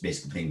you're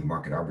basically paying the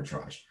market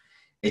arbitrage.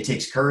 It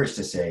takes courage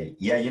to say,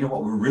 yeah, you know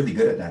what, we're really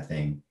good at that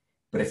thing,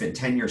 but if in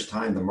 10 years'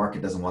 time, the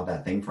market doesn't want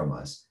that thing from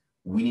us,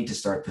 we need to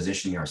start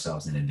positioning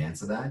ourselves in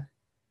advance of that.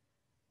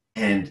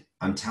 And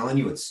I'm telling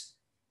you, it's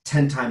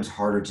 10 times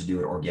harder to do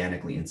it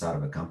organically inside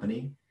of a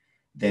company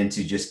than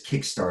to just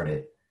kickstart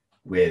it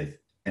with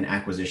an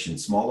acquisition,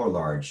 small or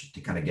large,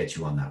 to kind of get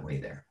you on that way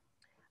there.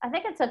 I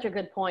think it's such a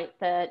good point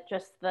that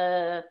just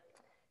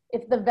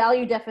if the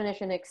value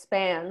definition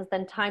expands,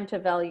 then time to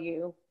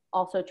value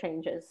also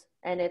changes.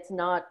 And it's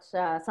not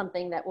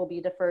something that will be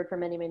deferred for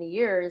many, many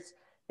years.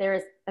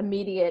 There's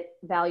immediate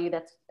value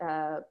that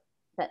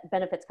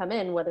benefits come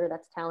in, whether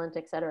that's talent,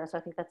 et cetera. So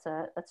I think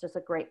that's just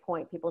a great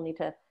point. People need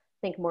to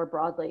think more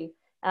broadly.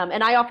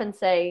 And I often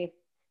say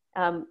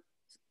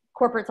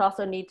corporates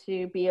also need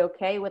to be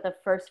okay with the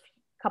first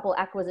couple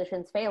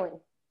acquisitions failing,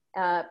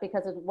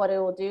 because what it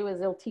will do is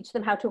it'll teach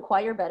them how to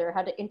acquire better,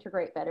 how to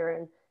integrate better,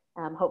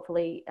 and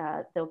hopefully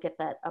they'll get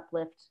that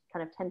uplift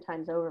kind of 10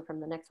 times over from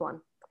the next one.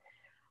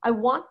 I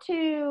want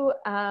to,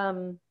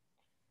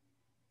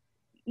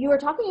 you were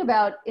talking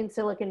about in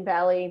Silicon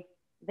Valley,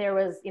 there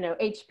was,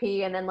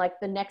 HP, and then like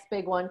the next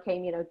big one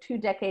came, 2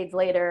 decades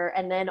later,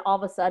 and then all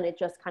of a sudden it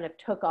just kind of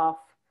took off.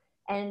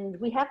 And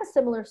we have a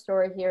similar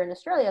story here in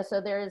Australia.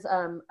 So there's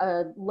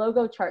a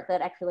logo chart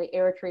that actually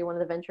Airtree, one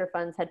of the venture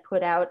funds, had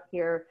put out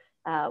here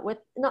with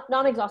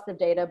non-exhaustive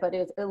data, but it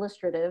was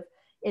illustrative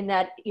in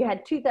that you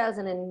had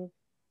 2000 and,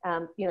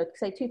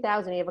 say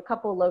 2000, you have a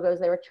couple of logos.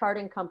 They were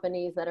charting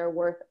companies that are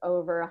worth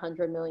over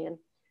 100 million.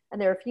 And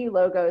there are a few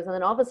logos. And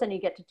then all of a sudden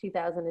you get to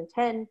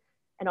 2010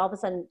 and all of a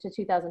sudden to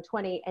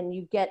 2020, and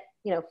you get,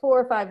 4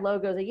 or 5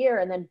 logos a year,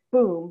 and then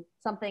boom,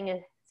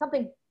 something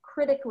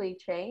critically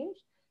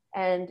changed,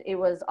 and it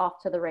was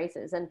off to the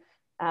races. And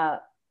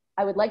I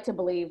I would like to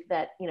believe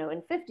that, you know,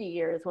 in 50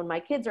 years, when my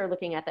kids are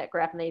looking at that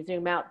graph and they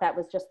zoom out, that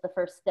was just the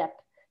first step,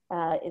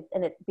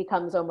 and it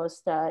becomes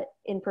almost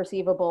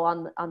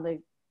imperceivable on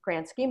the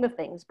grand scheme of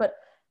things. But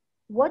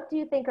what do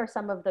you think are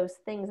some of those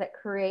things that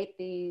create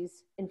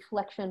these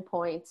inflection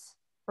points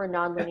for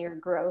nonlinear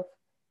growth?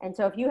 And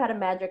so if you had a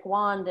magic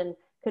wand and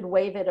could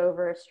wave it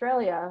over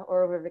Australia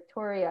or over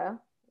Victoria,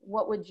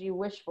 what would you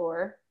wish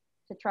for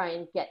to try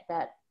and get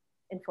that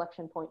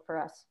inflection point for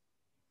us?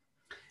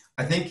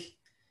 I think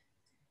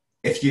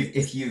if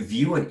you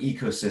view an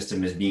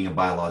ecosystem as being a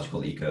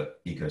biological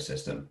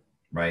ecosystem,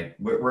 right?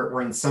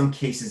 We're in some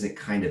cases it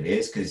kind of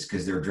is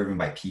because they're driven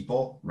by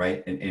people,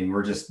 right? And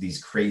we're just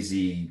these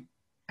crazy,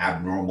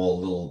 abnormal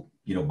little,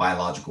 you know,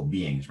 biological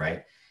beings,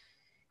 right?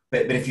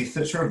 But if you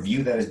sort of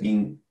view that as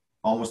being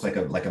almost like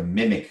a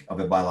mimic of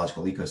a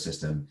biological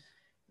ecosystem,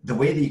 the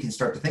way that you can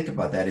start to think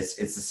about that is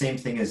it's the same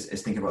thing as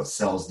thinking about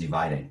cells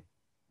dividing,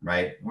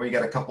 right? Where you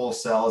got a couple of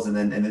cells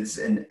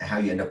and how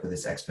you end up with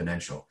this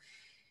exponential.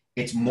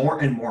 It's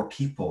more and more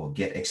people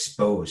get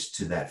exposed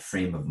to that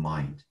frame of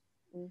mind.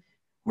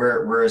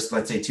 Whereas,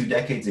 let's say 2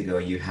 decades ago,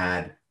 you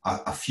had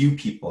a few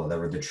people that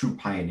were the true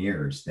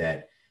pioneers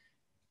that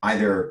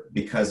either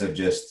because of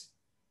just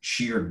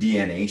sheer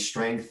DNA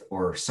strength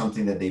or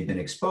something that they've been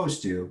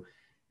exposed to,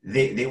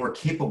 they were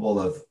capable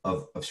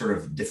of sort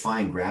of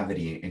defying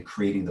gravity and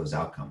creating those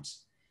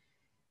outcomes.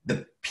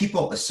 The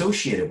people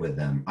associated with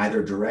them,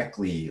 either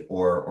directly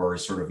or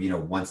sort of, you know,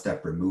 one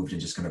step removed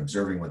and just kind of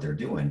observing what they're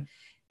doing,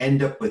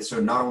 end up with sort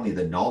of not only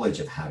the knowledge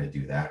of how to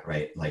do that,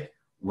 right? Like,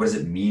 what does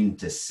it mean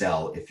to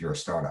sell if you're a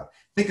startup?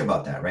 Think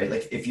about that, right?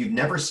 Like if you've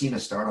never seen a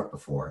startup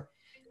before,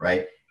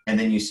 right? And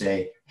then you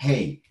say,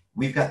 hey,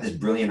 we've got this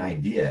brilliant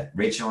idea.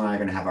 Rachel and I are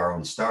going to have our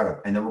own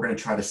startup, and then we're going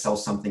to try to sell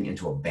something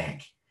into a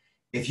bank.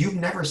 If you've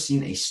never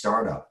seen a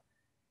startup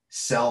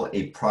sell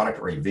a product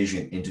or a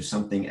vision into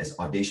something as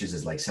audacious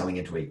as like selling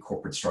into a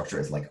corporate structure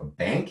as like a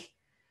bank,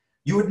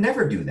 you would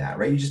never do that,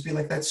 right? You'd just be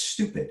like, that's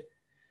stupid.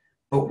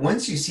 But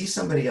once you see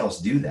somebody else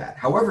do that,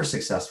 however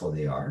successful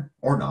they are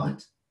or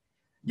not,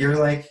 you're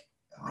like,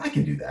 oh, I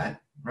can do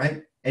that,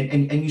 right?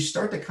 And you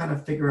start to kind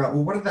of figure out,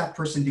 well, what did that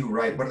person do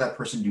right? What did that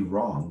person do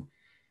wrong?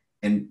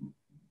 And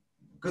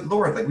good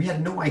Lord, like we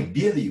had no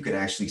idea that you could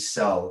actually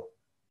sell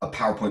a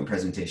PowerPoint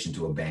presentation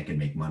to a bank and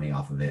make money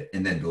off of it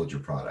and then build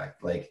your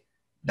product. Like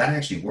that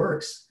actually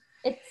works.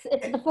 It's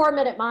the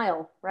 4-minute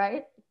mile,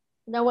 right?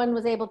 No one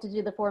was able to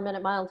do the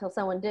 4-minute mile until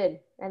someone did.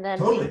 And then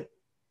totally.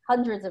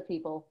 Hundreds of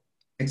people.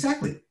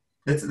 Exactly.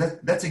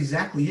 That's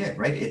exactly it,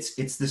 right?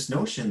 It's this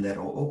notion that,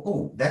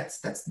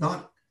 that's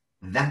not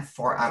that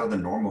far out of the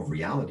norm of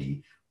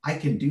reality. I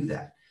can do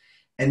that.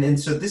 And then,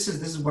 so this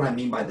is what I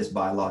mean by this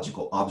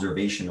biological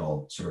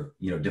observational sort of,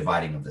 you know,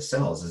 dividing of the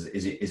cells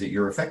is it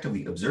you're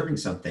effectively observing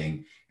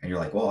something and you're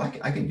like, well,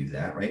 I can do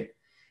that. Right.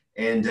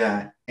 And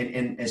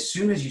as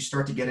soon as you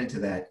start to get into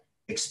that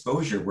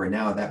exposure where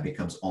now that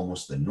becomes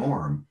almost the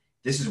norm,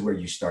 this is where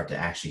you start to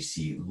actually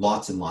see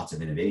lots and lots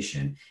of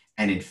innovation.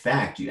 And in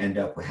fact, you end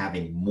up with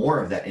having more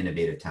of that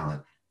innovative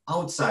talent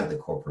outside the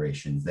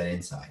corporations than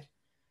inside,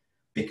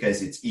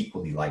 because it's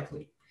equally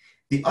likely.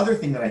 The other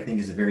thing that I think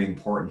is very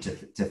important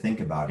to think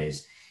about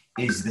is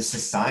the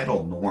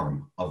societal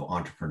norm of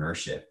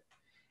entrepreneurship.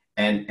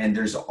 And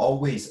there's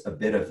always a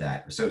bit of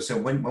that. So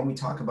when we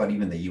talk about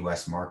even the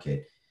US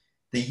market,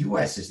 the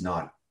US is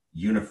not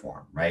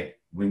uniform, right?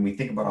 When we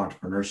think about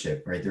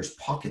entrepreneurship, right, there's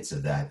pockets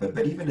of that,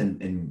 but even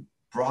in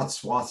broad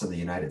swaths of the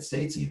United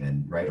States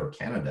even, right, or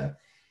Canada,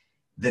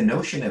 the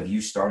notion of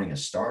you starting a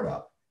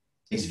startup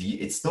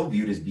it's still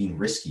viewed as being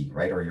risky,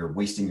 right? Or you're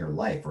wasting your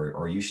life,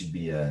 or you should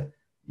be a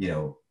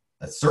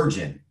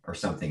surgeon or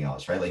something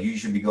else, right? Like you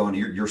should be going,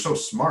 you're so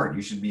smart,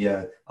 you should be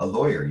a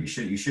lawyer. You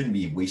shouldn't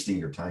be wasting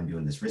your time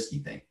doing this risky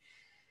thing.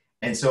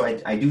 And so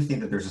I do think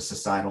that there's a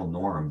societal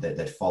norm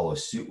that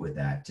follows suit with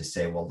that, to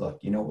say, well,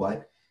 look, you know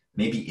what?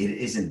 Maybe it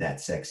isn't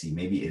that sexy.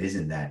 Maybe it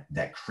isn't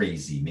that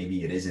crazy.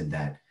 Maybe it isn't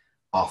that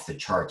off the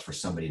charts for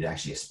somebody to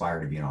actually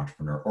aspire to be an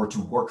entrepreneur or to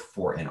work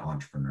for an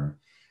entrepreneur,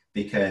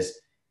 because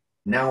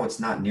now it's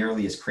not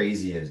nearly as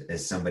crazy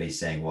as somebody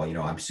saying, well, you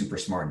know, I'm super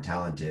smart and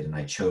talented and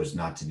I chose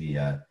not to be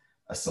a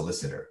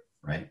solicitor,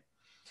 right?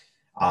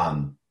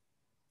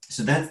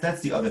 So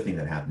that's the other thing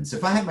that happens. So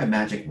if I have my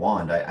magic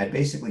wand, I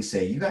basically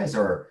say, you guys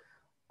are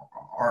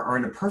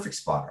in a perfect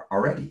spot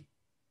already.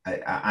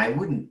 I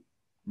wouldn't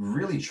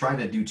really try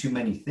to do too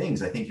many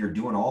things. I think you're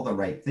doing all the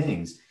right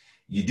things.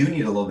 You do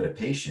need a little bit of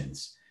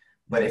patience.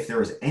 But if there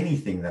was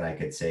anything that I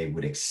could say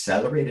would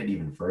accelerate it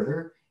even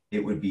further,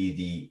 it would be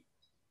the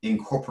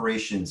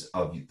incorporations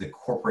of the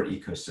corporate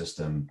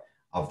ecosystem,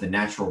 of the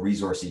natural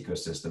resource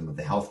ecosystem, of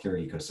the healthcare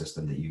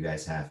ecosystem that you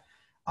guys have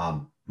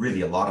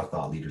really a lot of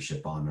thought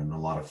leadership on, and a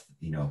lot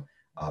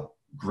of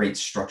great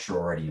structure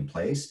already in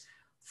place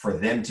for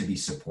them to be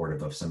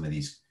supportive of some of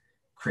these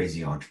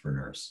crazy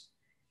entrepreneurs.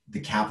 The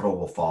capital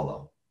will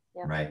follow,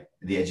 yeah. Right?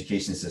 The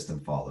education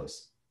system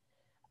follows.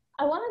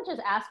 I want to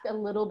just ask a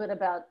little bit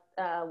about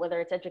whether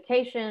it's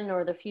education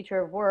or the future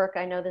of work.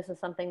 I know this is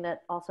something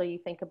that also you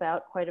think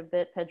about quite a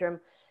bit, Pedram.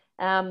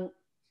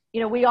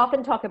 we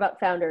often talk about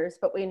founders,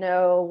 but we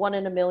know 1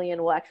 in a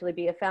million will actually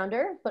be a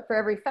founder. But for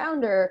every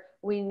founder,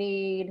 we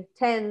need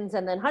tens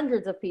and then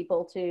hundreds of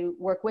people to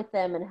work with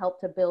them and help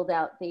to build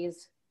out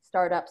these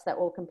startups that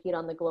will compete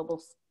on the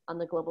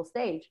global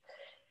stage.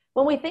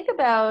 When we think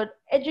about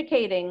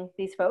educating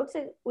these folks,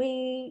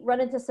 we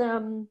run into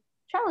some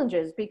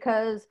challenges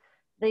because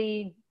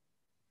the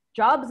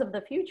jobs of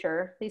the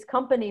future, these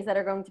companies that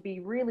are going to be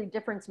really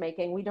difference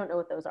making, we don't know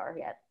what those are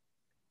yet.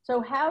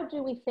 So how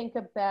do we think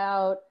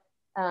about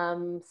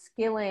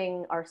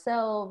skilling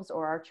ourselves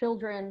or our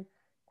children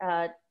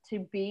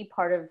to be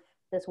part of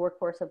this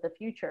workforce of the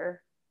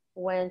future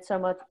when so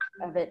much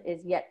of it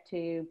is yet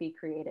to be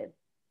created?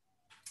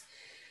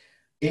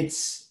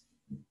 It's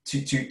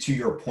to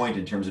your point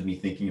in terms of me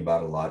thinking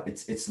about a lot.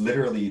 It's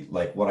literally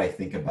like what I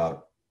think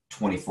about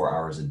 24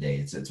 hours a day.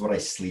 It's what I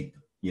sleep,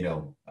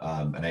 and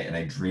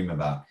I dream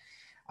about.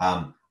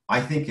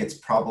 I think it's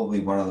probably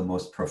one of the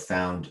most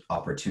profound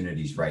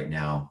opportunities right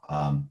now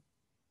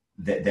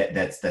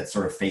that's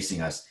sort of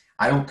facing us.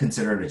 I don't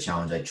consider it a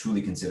challenge. I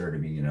truly consider it to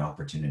be an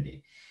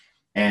opportunity.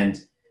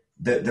 And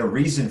the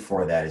reason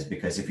for that is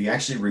because if you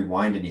actually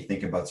rewind and you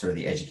think about sort of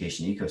the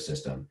education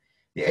ecosystem,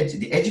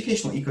 the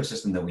educational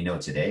ecosystem that we know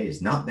today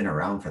has not been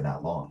around for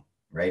that long,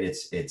 right?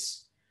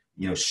 It's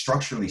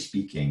structurally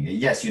speaking,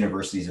 yes,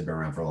 universities have been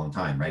around for a long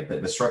time, right?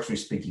 But structurally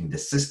speaking, the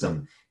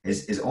system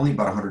is only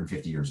about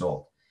 150 years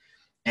old.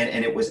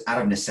 And it was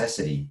out of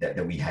necessity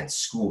that we had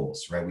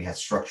schools, right? We had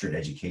structured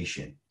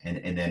education,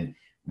 and then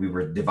we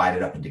were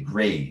divided up into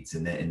grades,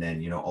 and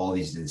then all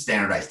these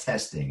standardized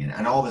testing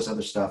and all this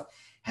other stuff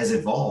has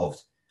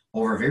evolved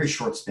over a very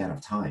short span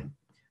of time,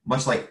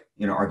 much like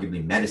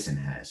arguably medicine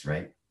has,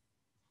 right?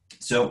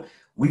 So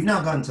we've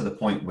now gotten to the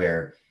point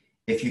where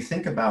if you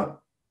think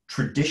about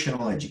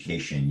traditional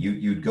education,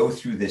 you'd go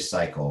through this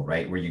cycle,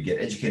 right, where you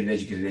get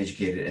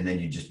educated, and then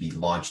you just be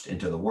launched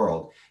into the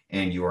world,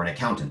 and you are an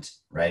accountant,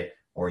 right?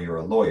 Or you're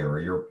a lawyer, or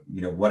you're,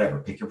 whatever,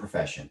 pick your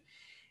profession.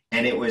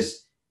 And it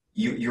was,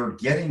 you're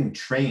getting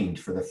trained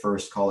for the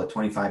first, call it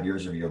 25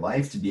 years of your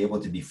life to be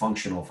able to be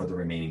functional for the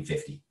remaining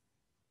 50,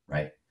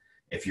 right?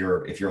 If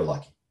you're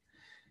lucky.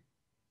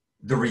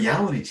 The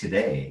reality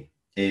today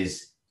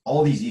is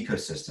all these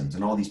ecosystems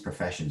and all these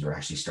professions are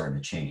actually starting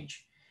to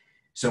change.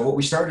 So what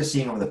we started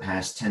seeing over the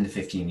past 10 to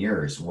 15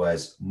 years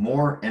was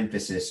more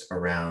emphasis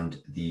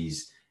around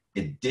these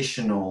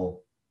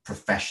additional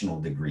professional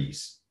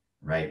degrees,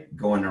 right?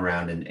 Going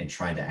around and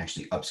trying to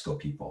actually upskill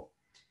people.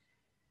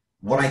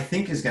 What I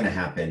think is going to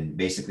happen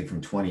basically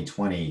from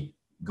 2020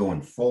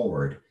 going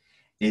forward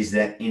is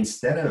that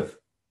instead of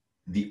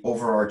the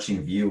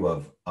overarching view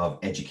of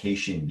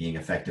education being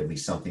effectively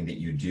something that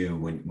you do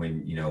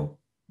when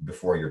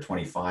before you're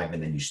 25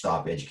 and then you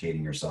stop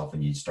educating yourself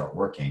and you start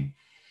working,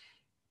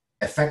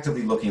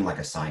 effectively looking like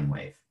a sine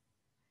wave.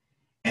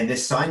 And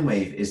this sine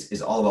wave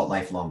is all about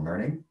lifelong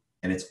learning.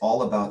 And it's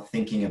all about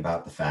thinking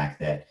about the fact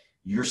that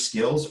your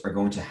skills are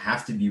going to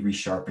have to be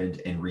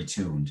resharpened and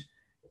retuned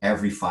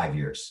every 5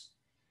 years.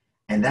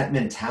 And that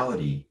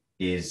mentality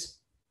is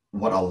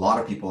what a lot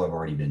of people have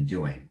already been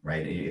doing,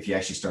 right? If you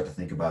actually start to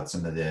think about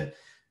some of the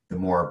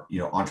more,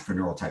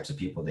 entrepreneurial types of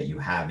people that you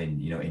have in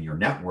your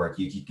network,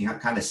 you can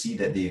kind of see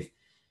that they've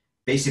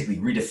basically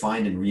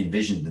redefined and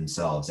re-envisioned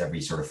themselves every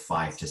sort of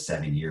 5 to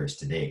 7 years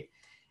to date.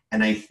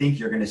 And I think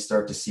you're going to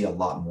start to see a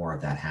lot more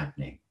of that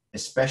happening,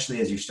 especially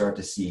as you start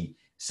to see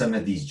some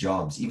of these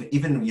jobs,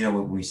 even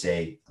when we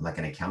say like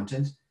an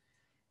accountant's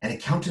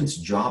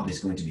job is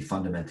going to be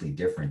fundamentally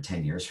different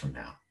 10 years from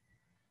now,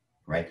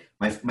 right?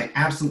 My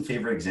absolute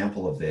favorite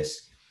example of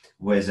this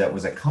was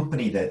a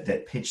company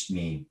that pitched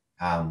me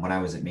when I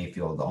was at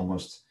Mayfield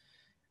almost,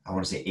 I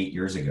want to say 8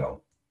 years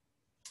ago.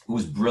 It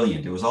was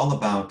brilliant. It was all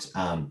about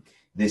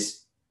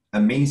this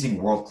amazing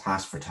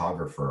world-class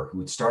photographer who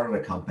had started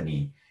a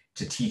company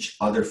to teach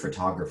other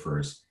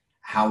photographers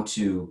how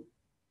to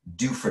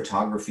do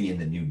photography in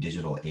the new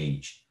digital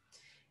age.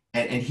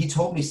 And he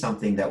told me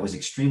something that was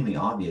extremely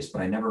obvious,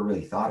 but I never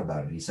really thought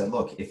about it. He said,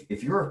 look,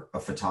 if you're a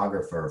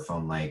photographer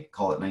from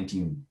call it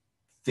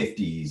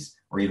 1950s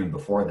or even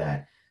before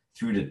that,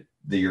 through to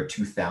the year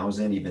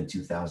 2000, even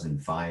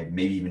 2005,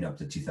 maybe even up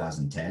to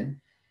 2010,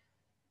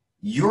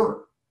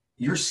 your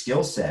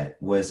skill set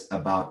was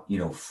about,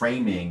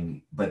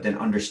 framing, but then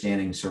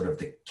understanding sort of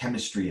the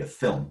chemistry of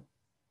film.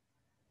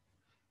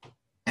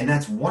 And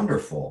that's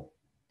wonderful.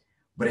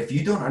 But if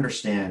you don't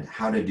understand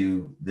how to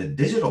do the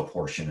digital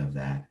portion of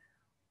that,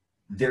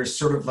 there's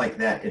sort of like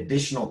that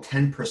additional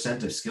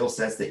 10% of skill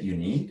sets that you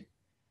need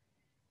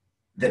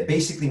that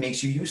basically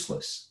makes you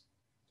useless,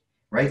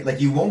 right?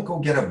 Like you won't go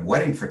get a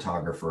wedding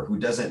photographer who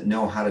doesn't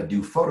know how to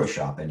do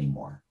Photoshop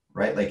anymore,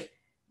 right? Like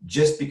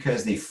just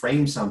because they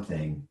frame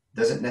something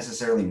doesn't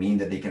necessarily mean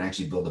that they can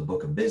actually build a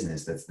book of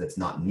business that's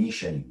not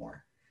niche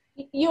anymore.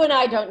 You and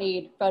I don't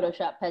need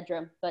Photoshop,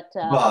 Pedram, but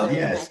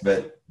yes,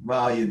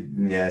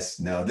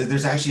 no.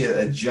 There's actually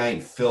a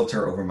giant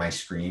filter over my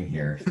screen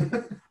here.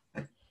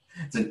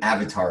 It's an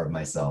avatar of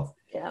myself.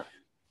 Yeah.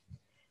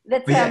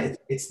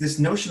 It's this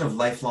notion of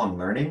lifelong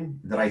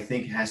learning that I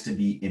think has to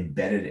be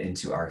embedded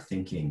into our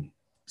thinking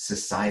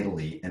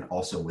societally and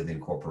also within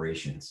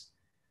corporations,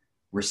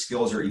 where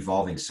skills are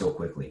evolving so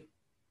quickly.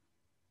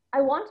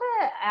 I want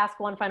to ask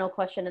one final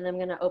question, and then I'm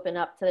going to open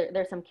up to,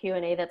 there's some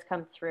Q&A that's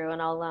come through,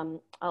 and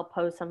I'll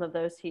pose some of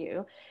those to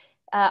you.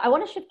 I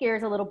want to shift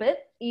gears a little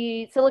bit.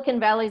 Silicon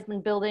Valley's been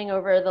building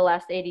over the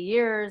last 80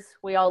 years.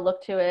 We all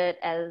look to it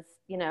as,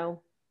 you know,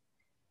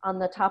 on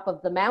the top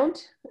of the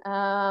mount.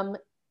 And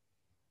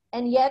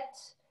yet,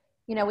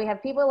 you know, we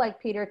have people like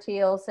Peter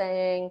Thiel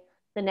saying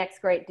the next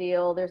great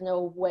deal, there's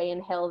no way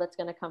in hell that's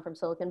going to come from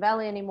Silicon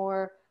Valley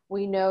anymore.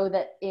 We know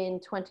that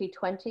in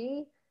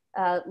 2020,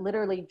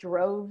 literally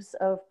droves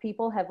of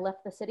people have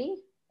left the city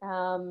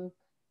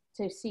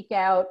to seek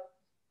out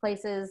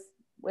places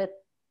with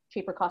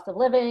cheaper cost of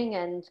living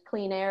and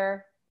clean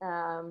air.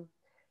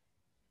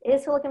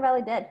 Is Silicon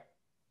Valley dead?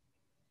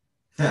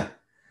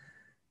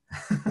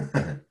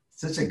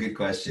 Such a good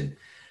question.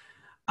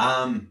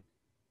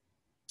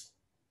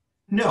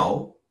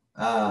 No,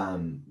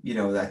 you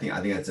know, I think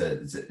that's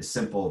a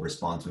simple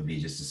response would be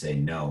just to say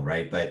no,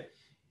 right? But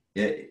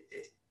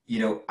you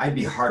know, I'd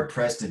be hard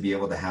pressed to be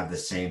able to have the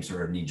same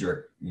sort of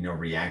knee-jerk, you know,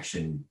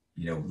 reaction,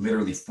 you know,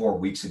 literally 4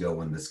 weeks ago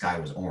when the sky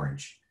was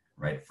orange,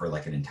 right, for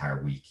like an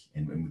entire week,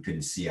 and we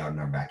couldn't see out in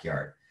our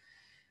backyard.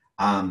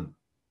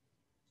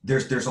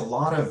 There's a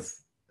lot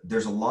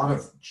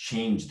of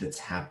change that's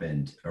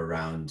happened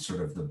around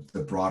sort of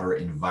the broader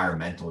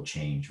environmental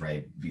change,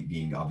 right?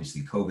 Being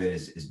obviously COVID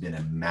has been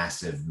a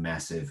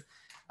massive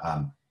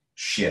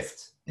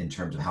shift in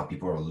terms of how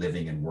people are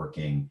living and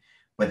working.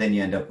 But then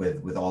you end up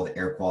with all the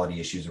air quality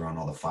issues around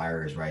all the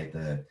fires, right?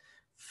 The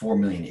 4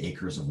 million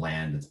acres of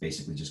land that's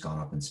basically just gone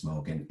up in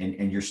smoke.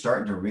 And you're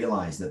starting to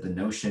realize that the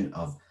notion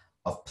of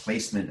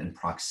placement and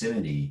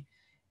proximity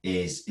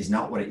is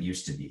not what it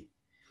used to be.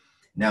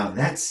 Now,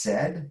 that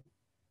said,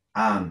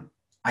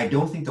 I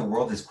don't think the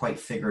world has quite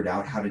figured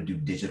out how to do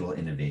digital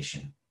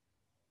innovation,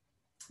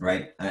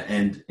 right?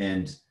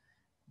 And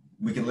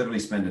we can literally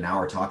spend an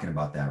hour talking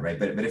about that, right?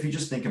 But if you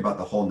just think about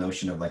the whole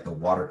notion of like the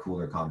water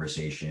cooler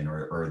conversation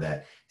or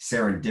that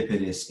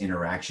serendipitous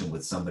interaction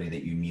with somebody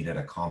that you meet at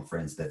a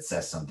conference that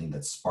says something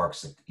that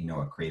sparks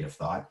a creative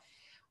thought,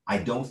 I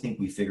don't think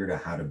we figured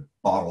out how to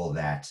bottle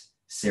that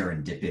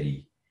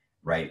serendipity,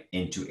 right,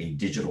 into a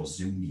digital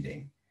Zoom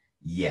meeting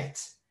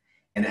yet.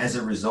 And as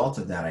a result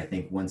of that, I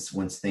think once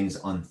things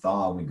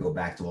unthaw, we go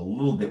back to a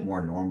little bit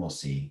more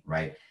normalcy,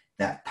 right?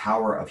 That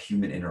power of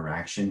human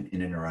interaction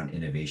in and around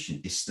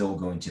innovation is still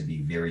going to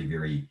be very,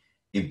 very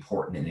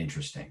important and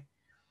interesting.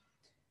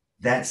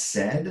 That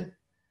said,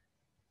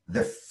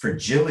 the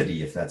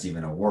fragility, if that's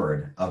even a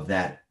word, of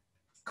that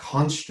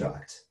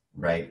construct,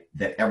 right,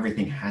 that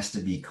everything has to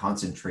be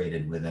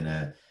concentrated within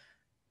a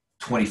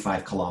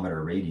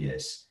 25-kilometer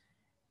radius,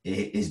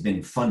 it has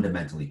been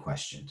fundamentally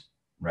questioned,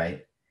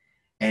 right?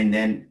 And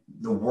then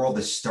the world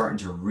is starting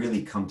to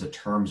really come to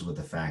terms with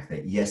the fact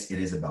that, yes, it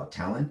is about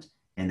talent,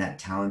 and that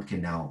talent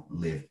can now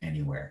live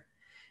anywhere.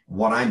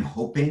 What I'm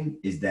hoping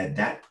is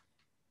that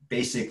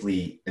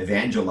basically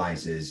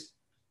evangelizes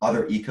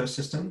other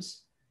ecosystems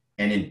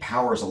and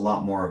empowers a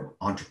lot more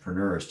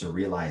entrepreneurs to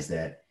realize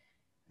that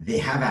they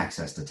have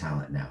access to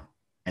talent now,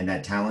 and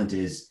that talent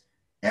is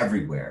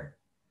everywhere.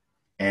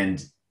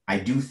 And I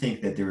do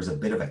think that there is a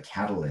bit of a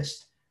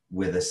catalyst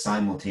with a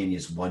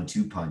simultaneous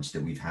 1-2 punch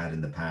that we've had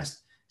in the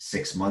past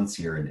 6 months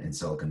here in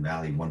Silicon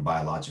Valley, one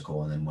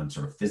biological and then one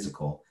sort of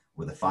physical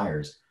with the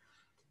fires,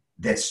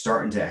 that's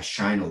starting to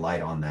shine a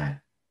light on that,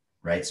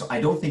 right? So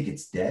I don't think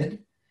it's dead.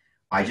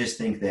 I just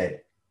think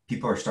that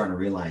people are starting to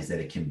realize that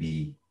it can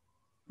be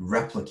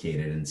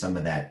replicated, and some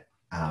of that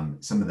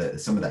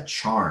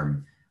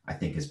charm, I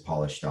think, is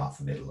polished off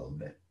of it a little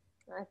bit.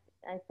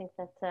 I think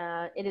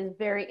that it is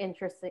very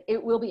interesting.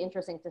 It will be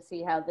interesting to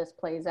see how this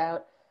plays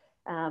out.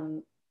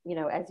 You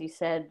know, as you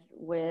said,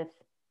 with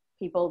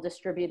people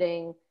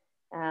distributing,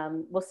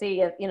 we'll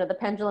see if, you know, the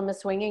pendulum is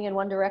swinging in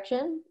one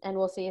direction, and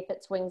we'll see if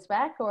it swings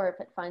back or if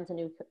it finds a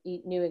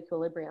new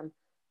equilibrium.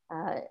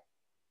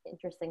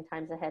 Interesting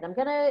times ahead. I'm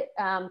gonna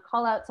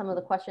call out some of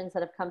the questions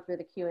that have come through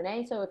the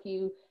Q&A. So if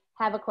you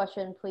have a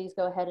question, please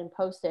go ahead and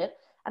post it.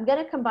 I'm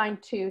gonna combine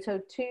two. So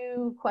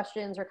 2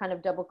 questions are kind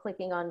of double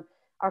clicking on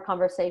our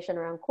conversation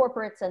around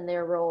corporates and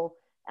their role.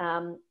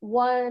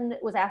 One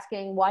was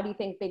asking, why do you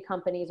think big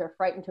companies are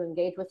frightened to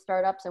engage with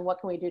startups, and what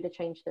can we do to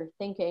change their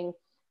thinking?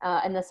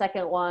 And the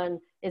second one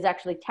is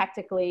actually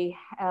tactically,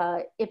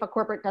 if a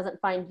corporate doesn't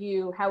find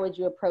you, how would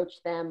you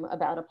approach them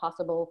about a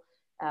possible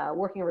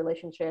working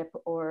relationship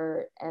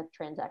or a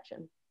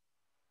transaction?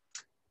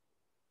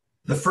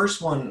 The first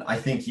one, I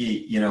think,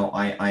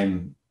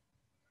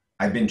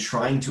 I've been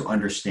trying to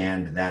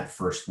understand that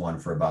first one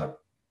for about,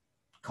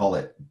 call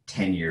it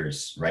 10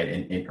 years, right,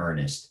 in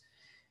earnest.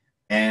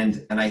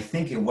 And I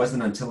think it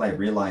wasn't until I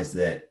realized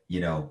that,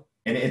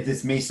 and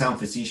this may sound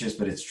facetious,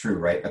 but it's true,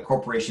 right? A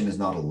corporation is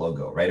not a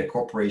logo, right? A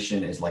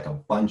corporation is like a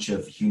bunch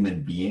of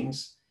human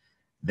beings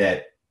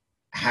that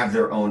have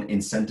their own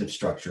incentive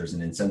structures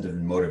and incentive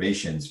and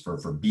motivations for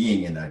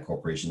being in that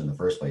corporation in the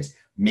first place,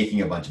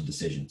 making a bunch of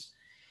decisions.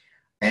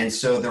 And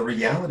so the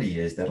reality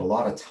is that a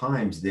lot of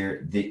times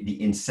the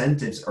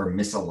incentives are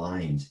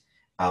misaligned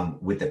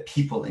with the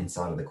people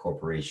inside of the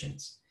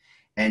corporations.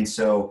 And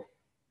so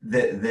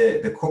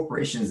the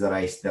corporations that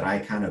I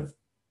kind of,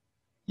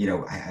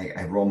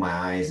 I roll my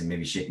eyes and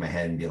maybe shake my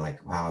head and be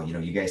like, wow,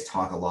 you guys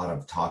talk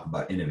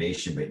about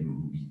innovation, but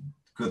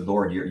good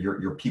Lord,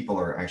 your people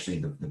are actually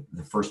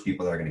the first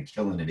people that are going to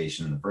kill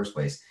innovation in the first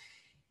place.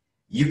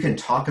 You can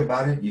talk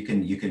about it.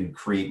 You can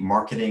create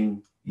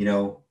marketing,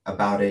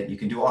 about it. You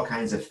can do all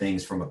kinds of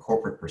things from a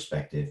corporate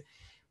perspective.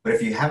 But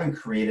if you haven't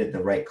created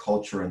the right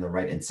culture and the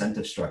right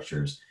incentive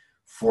structures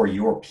for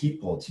your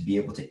people to be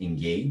able to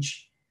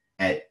engage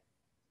at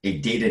a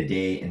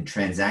day-to-day and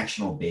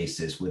transactional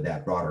basis with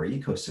that broader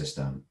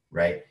ecosystem,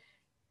 right?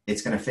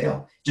 It's going to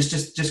fail.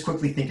 Just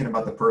quickly thinking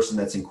about the person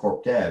that's in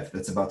corp dev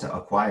that's about to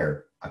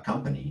acquire a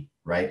company,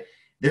 right?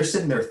 They're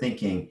sitting there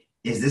thinking,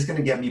 is this going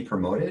to get me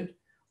promoted?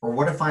 Or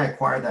what if I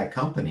acquire that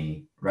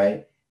company,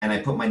 right? And I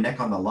put my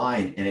neck on the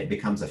line and it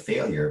becomes a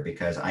failure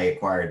because I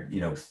acquired,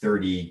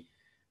 30,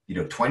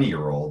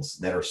 20-year-olds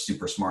that are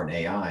super smart in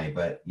AI,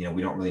 but, we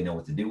don't really know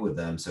what to do with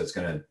them. So it's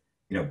going to,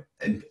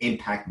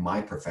 impact my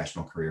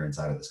professional career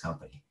inside of this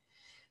company.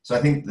 So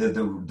I think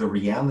the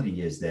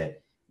reality is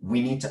that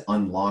we need to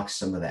unlock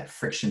some of that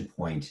friction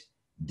point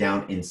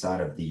down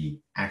inside of the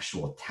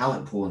actual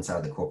talent pool inside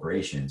of the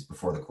corporations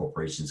before the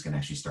corporations can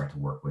actually start to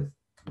work with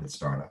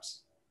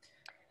startups.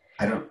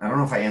 I don't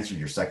know if I answered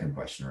your second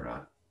question or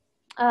not.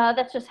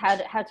 That's just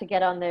how to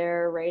get on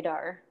their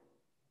radar.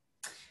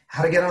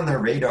 How to get on their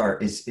radar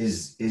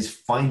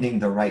is finding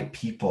the right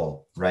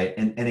people, right?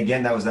 And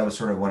again, that was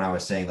sort of when I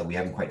was saying that we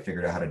haven't quite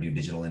figured out how to do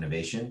digital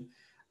innovation.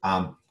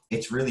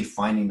 It's really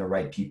finding the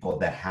right people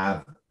that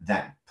have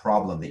that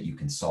problem that you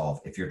can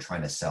solve if you're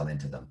trying to sell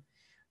into them.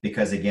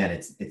 Because again,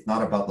 it's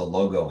not about the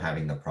logo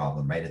having the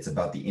problem, right? It's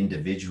about the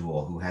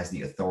individual who has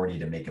the authority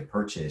to make a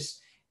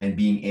purchase and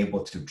being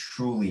able to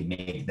truly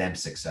make them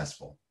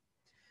successful.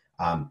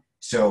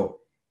 So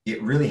it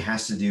really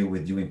has to do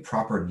with doing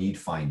proper need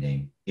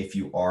finding. If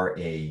you are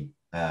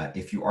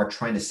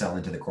trying to sell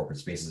into the corporate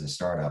space as a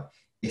startup,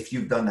 if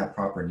you've done that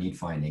proper need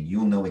finding,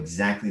 you'll know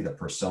exactly the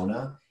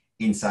persona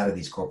inside of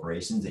these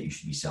corporations that you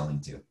should be selling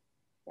to.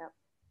 Yeah,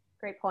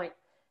 great point.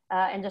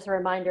 And just a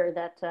reminder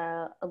that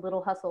a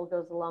little hustle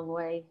goes a long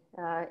way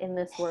in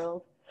this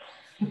world.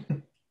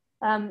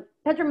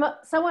 Pedram,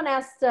 someone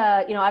asked,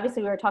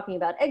 obviously we were talking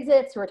about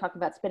exits, we were talking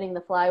about spinning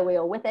the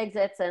flywheel with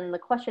exits, and the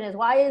question is,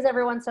 why is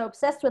everyone so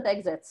obsessed with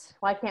exits?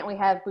 Why can't we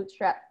have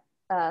bootstrap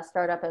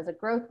startup as a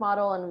growth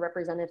model and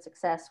representative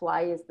success?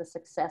 Why is the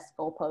success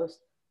goalpost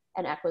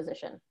an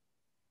acquisition?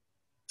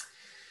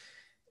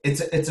 It's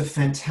a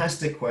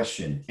fantastic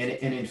question. And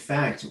in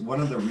fact, one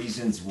of the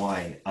reasons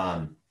why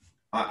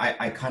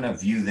I kind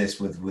of view this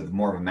with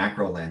more of a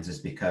macro lens is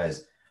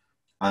because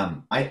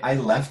I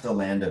left the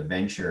land of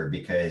venture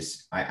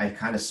because I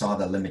kind of saw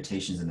the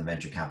limitations in the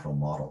venture capital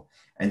model.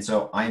 And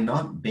so I'm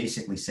not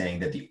basically saying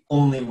that the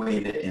only way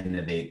to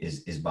innovate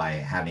is by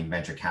having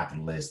venture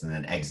capitalists and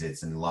then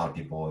exits and a lot of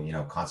people,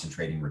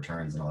 concentrating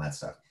returns and all that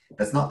stuff.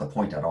 That's not the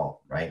point at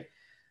all, right?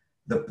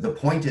 The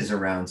point is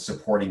around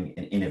supporting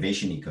an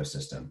innovation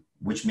ecosystem,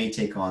 which may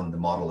take on the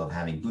model of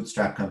having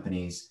bootstrap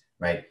companies,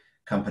 right?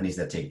 Companies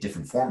that take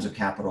different forms of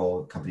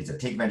capital, companies that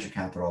take venture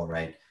capital,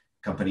 right?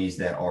 Companies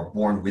that are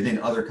born within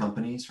other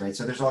companies, right?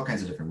 So there's all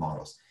kinds of different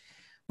models.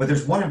 But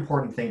there's one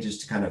important thing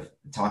just to kind of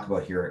talk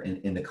about here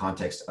in the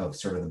context of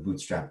sort of the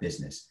bootstrap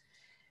business.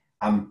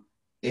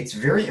 It's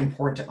very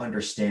important to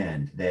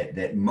understand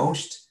that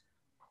most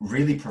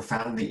really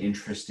profoundly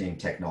interesting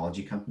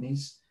technology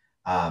companies,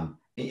 and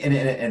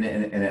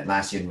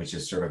Atlassian, which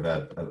is sort of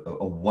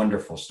a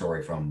wonderful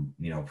story from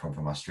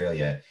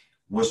Australia,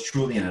 was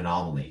truly an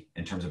anomaly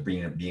in terms of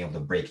being able to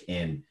break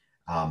in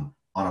on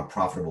a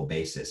profitable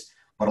basis.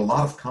 But a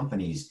lot of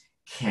companies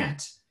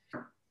can't.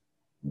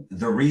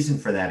 The reason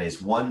for that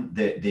is, one,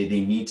 they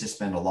need to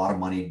spend a lot of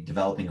money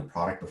developing a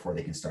product before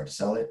they can start to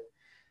sell it.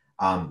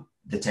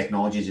 The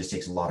technology just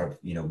takes a lot of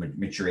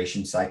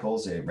maturation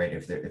cycles, right?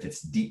 If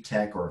it's deep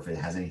tech or if it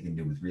has anything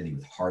to do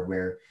with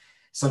hardware.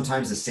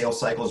 Sometimes the sales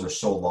cycles are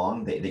so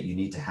long that you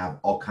need to have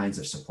all kinds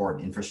of support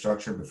and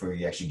infrastructure before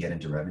you actually get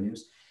into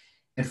revenues.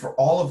 And for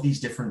all of these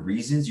different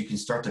reasons, you can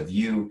start to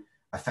view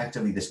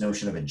effectively this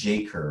notion of a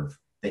J curve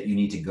that you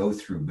need to go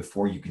through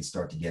before you can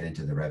start to get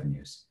into the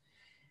revenues.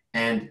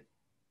 And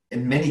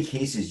in many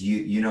cases,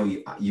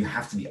 you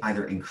have to be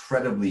either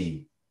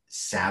incredibly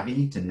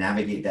savvy to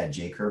navigate that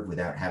J curve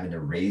without having to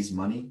raise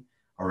money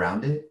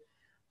around it.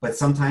 But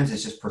sometimes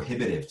it's just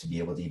prohibitive to be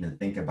able to even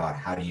think about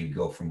how do you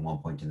go from one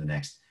point to the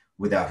next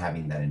without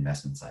having that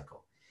investment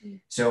cycle.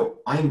 So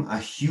I'm a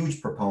huge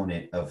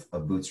proponent of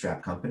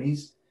bootstrap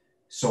companies,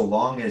 so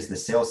long as the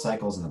sales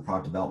cycles and the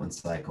product development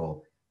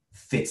cycle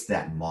fits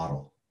that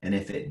model. And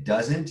if it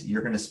doesn't,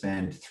 you're going to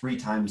spend 3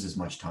 times as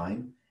much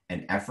time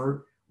and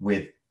effort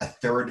with a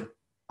third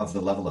of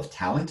the level of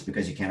talent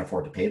because you can't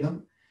afford to pay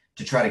them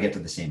to try to get to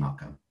the same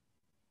outcome.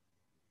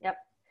 Yep.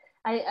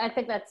 I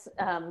think that's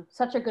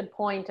such a good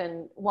point,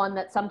 and one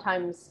that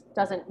sometimes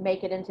doesn't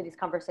make it into these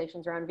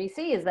conversations around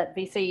VC is that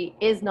VC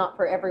is not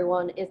for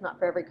everyone, is not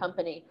for every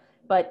company,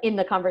 but in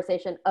the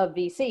conversation of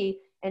VC,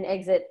 an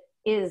exit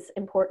is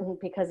important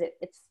because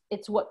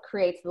it's what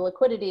creates the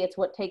liquidity. It's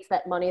what takes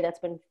that money that's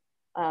been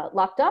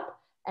locked up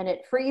and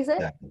it frees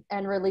it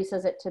and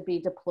releases it to be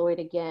deployed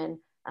again,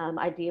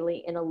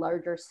 ideally in a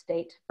larger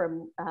state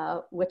from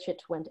which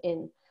it went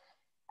in.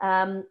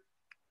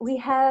 We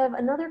have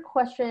another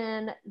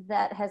question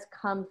that has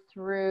come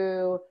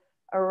through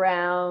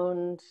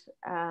around,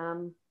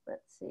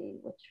 let's see,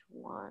 which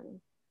one?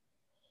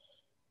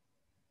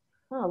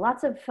 Oh,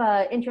 lots of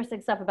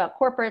interesting stuff about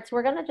corporates.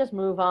 We're gonna just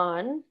move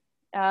on.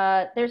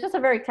 There's just a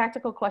very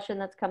tactical question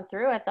that's come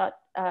through. I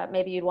thought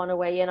maybe you'd wanna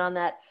weigh in on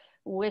that,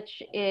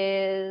 which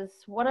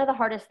is one of the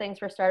hardest things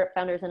for startup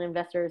founders and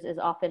investors is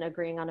often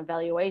agreeing on a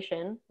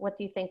valuation. What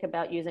do you think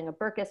about using a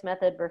Berkus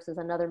method versus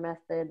another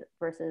method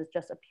versus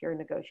just a pure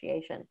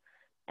negotiation?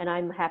 And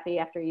I'm happy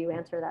after you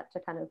answer that to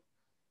kind of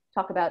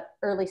talk about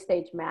early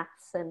stage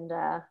maths and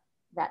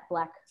that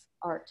black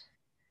art.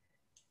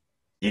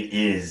 It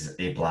is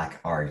a black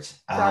art.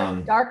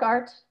 Dark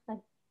art.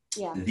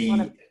 Yeah.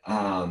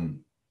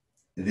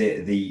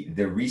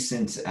 The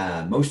recent,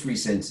 most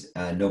recent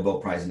Nobel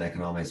Prize in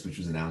Economics, which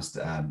was announced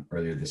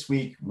earlier this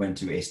week, went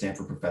to a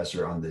Stanford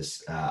professor on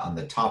this on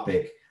the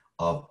topic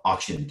of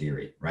auction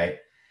theory, right?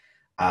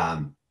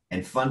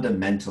 And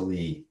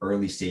fundamentally,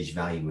 early stage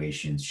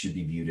valuations should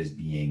be viewed as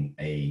being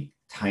a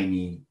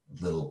tiny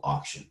little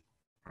auction,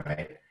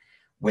 right?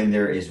 When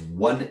there is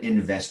one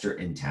investor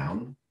in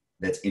town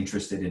that's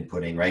interested in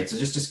putting, right? So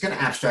just kind of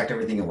abstract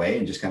everything away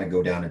and just kind of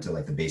go down into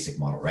like the basic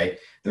model, right?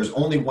 There's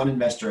only one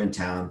investor in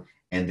town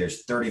and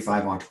there's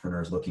 35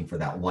 entrepreneurs looking for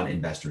that one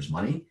investor's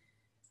money,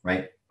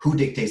 right? Who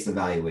dictates the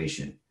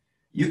valuation?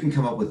 You can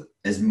come up with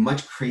as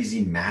much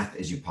crazy math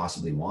as you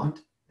possibly want.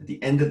 At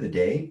the end of the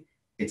day,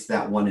 it's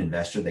that one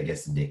investor that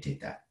gets to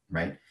dictate that,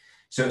 right?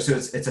 So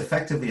it's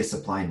effectively a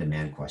supply and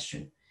demand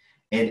question.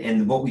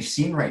 And what we've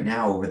seen right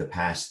now over the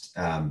past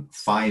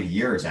 5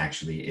 years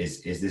actually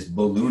is this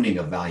ballooning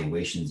of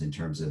valuations in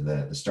terms of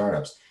the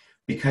startups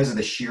because of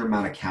the sheer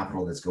amount of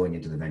capital that's going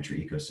into the venture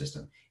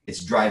ecosystem.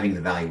 It's driving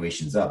the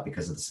valuations up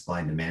because of the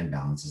supply and demand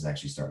balance is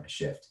actually starting to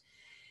shift.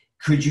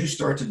 Could you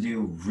start to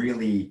do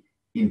really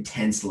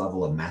intense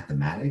level of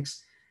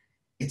mathematics?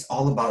 It's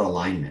all about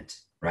alignment,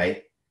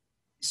 right?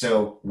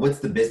 So what's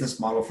the business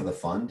model for the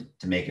fund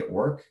to make it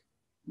work,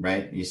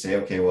 right? You say,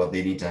 okay, well,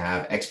 they need to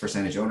have X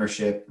percentage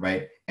ownership,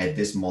 right? At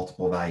this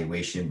multiple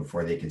valuation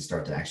before they can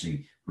start to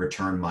actually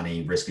return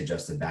money, risk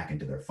adjusted back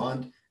into their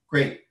fund.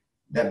 Great.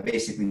 That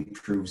basically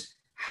proves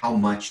how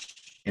much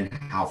and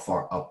how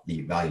far up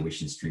the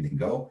valuation stream can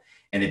go.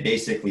 And it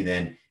basically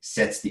then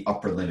sets the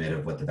upper limit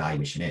of what the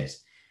valuation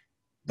is.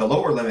 The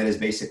lower limit is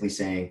basically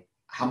saying,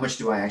 how much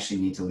do I actually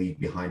need to leave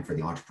behind for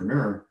the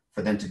entrepreneur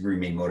for them to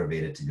remain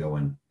motivated to go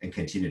and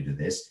continue to do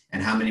this?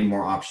 And how many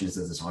more options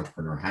does this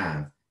entrepreneur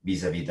have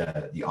vis-a-vis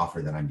the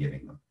offer that I'm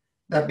giving them?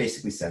 That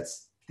basically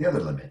sets the other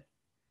limit.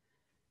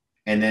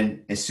 And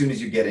then as soon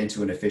as you get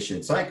into an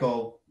efficient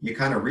cycle, you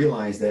kind of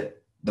realize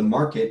that the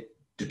market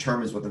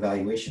determines what the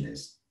valuation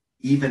is,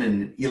 even in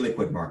an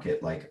illiquid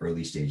market like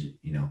early stage,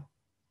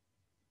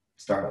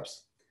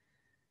 startups.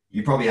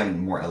 You probably have a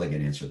more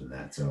elegant answer than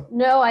that. So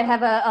no, I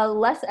have a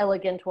less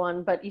elegant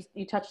one, but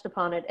you touched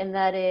upon it, and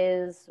that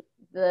is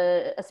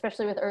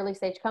especially with early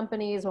stage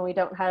companies when we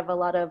don't have a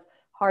lot of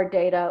hard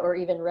data or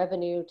even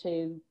revenue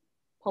to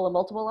pull a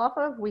multiple off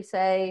of, we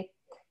say,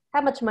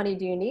 how much money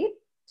do you need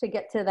to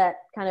get to that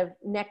kind of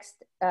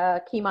next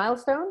key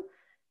milestone?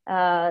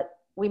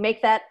 We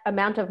make that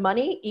amount of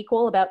money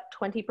equal about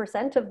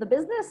 20% of the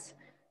business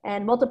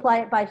and multiply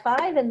it by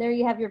 5, and there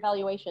you have your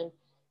valuation.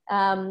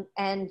 And,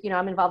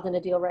 I'm involved in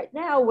a deal right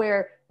now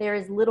where there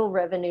is little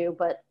revenue,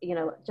 but,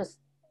 just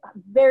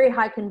very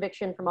high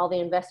conviction from all the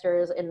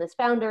investors in this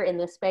founder, in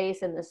this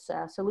space, in this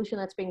solution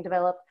that's being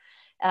developed.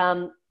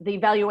 The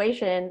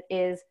valuation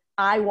is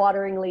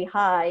eye-wateringly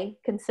high,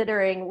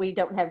 considering we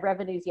don't have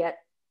revenues yet,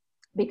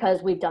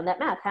 because we've done that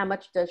math. How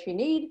much does she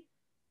need?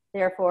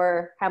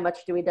 Therefore, how much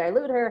do we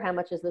dilute her? How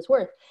much is this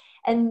worth?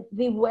 And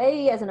the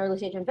way, as an early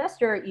stage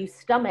investor, you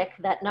stomach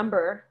that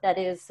number that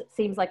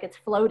seems like it's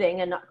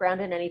floating and not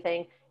grounded in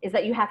anything, is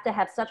that you have to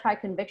have such high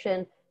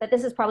conviction that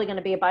this is probably going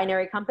to be a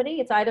binary company.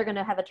 It's either going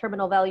to have a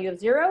terminal value of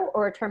 0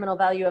 or a terminal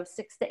value of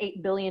 $6 to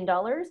 $8 billion,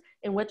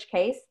 in which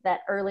case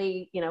that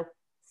early,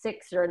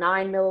 6 or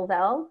 9 mil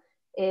val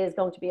is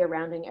going to be a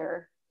rounding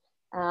error.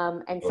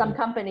 And some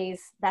companies,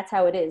 that's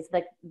how it is.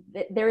 Like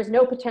there is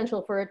no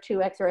potential for a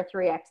 2x or a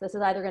 3x. This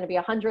is either going to be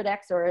a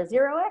 100x or a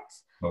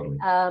 0x. Totally.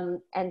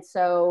 And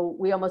so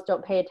we almost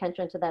don't pay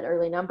attention to that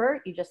early number.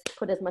 You just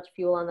put as much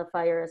fuel on the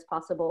fire as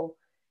possible,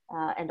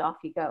 and off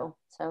you go.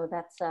 So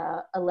that's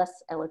a less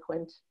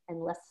eloquent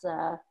and less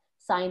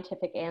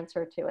scientific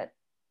answer to it.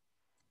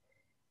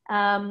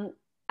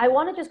 I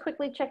want to just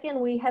quickly check in.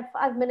 We have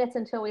 5 minutes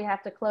until we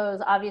have to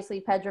close.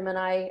 Obviously, Pedram and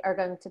I are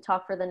going to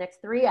talk for the next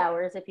 3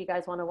 hours if you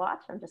guys want to watch.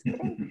 I'm just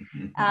kidding.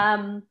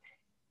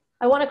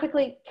 I want to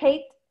quickly,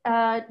 Kate,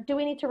 Do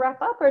we need to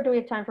wrap up or do we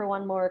have time for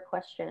one more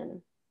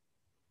question?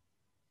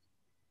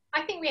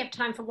 I think we have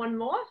time for one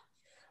more.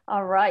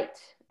 All right.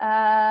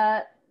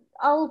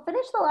 I'll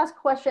finish the last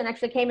question.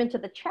 Actually came into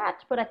the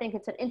chat, but I think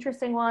it's an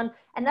interesting one.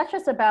 And that's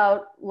just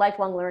about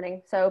lifelong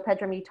learning. So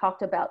Pedram, you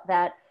talked about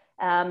that.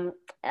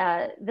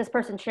 This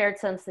person shared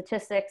some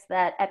statistics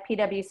that at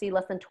PwC,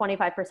 less than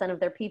 25% of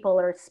their people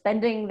are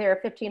spending their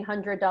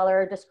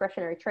 $1,500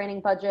 discretionary training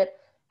budget.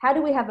 How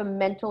do we have a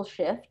mental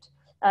shift,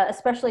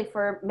 especially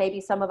for maybe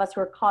some of us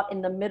who are caught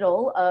in the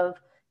middle of,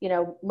 you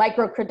know,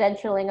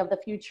 micro-credentialing of the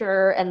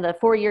future and the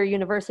four-year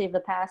university of the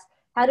past?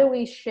 How do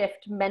we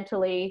shift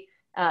mentally,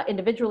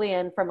 individually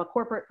and from a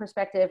corporate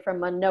perspective,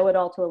 from a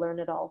know-it-all to a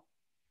learn-it-all?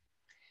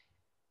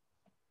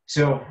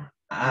 So,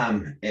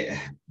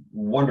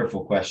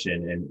 wonderful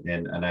question,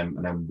 and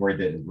I'm worried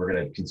that we're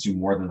going to consume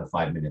more than the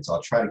 5 minutes.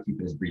 I'll try to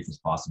keep it as brief as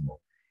possible.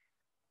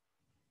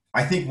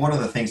 I think one of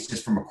the things,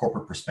 just from a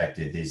corporate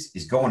perspective,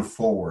 is going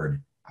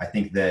forward. I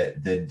think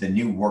the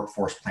new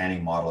workforce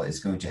planning model is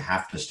going to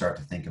have to start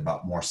to think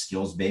about more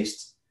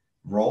skills-based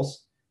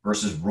roles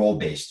versus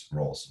role-based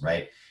roles,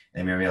 right?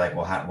 And maybe like,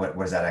 well, what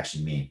does that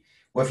actually mean?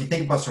 Well, if you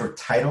think about sort of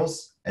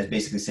titles as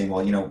basically saying,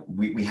 well, you know,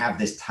 we have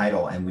this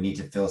title and we need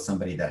to fill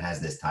somebody that has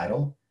this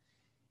title,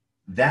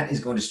 that is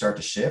going to start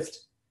to shift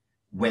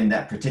when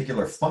that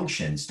particular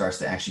function starts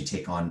to actually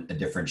take on a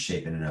different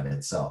shape in and of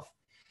itself.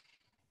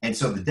 And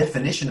so the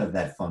definition of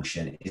that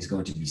function is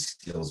going to be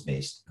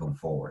skills-based going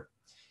forward.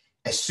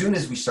 As soon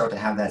as we start to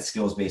have that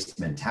skills-based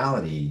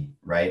mentality,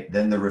 right,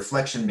 then the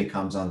reflection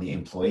becomes on the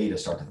employee to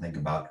start to think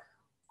about,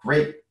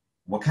 great,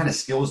 what kind of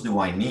skills do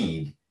I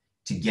need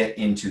to get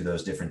into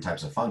those different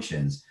types of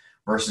functions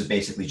versus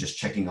basically just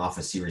checking off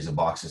a series of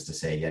boxes to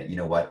say, yeah, you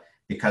know what,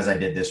 because I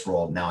did this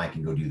role, now I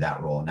can go do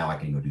that role, now I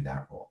can go do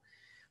that role.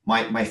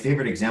 My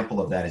favorite example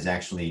of that is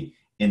actually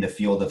in the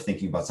field of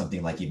thinking about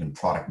something like even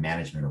product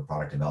management or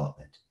product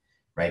development,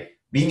 right?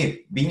 Being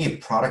a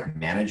product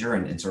manager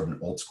in sort of an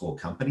old school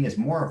company is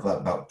more of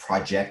about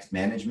project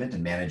management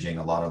and managing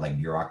a lot of like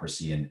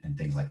bureaucracy and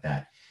things like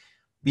that.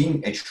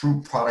 Being a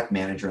true product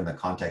manager in the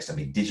context of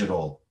a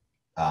digital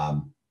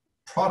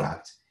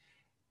product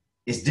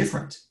is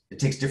different. It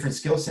takes different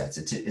skill sets.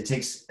 It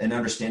takes an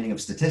understanding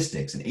of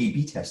statistics and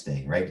A/B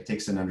testing, right? It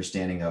takes an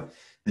understanding of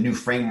the new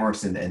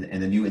frameworks and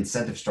the new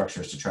incentive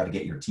structures to try to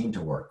get your team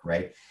to work,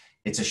 right?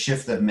 It's a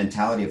shift of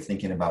mentality of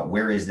thinking about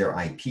where is their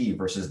IP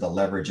versus the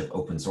leverage of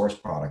open source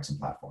products and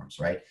platforms,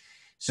 right?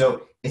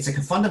 So it's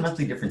a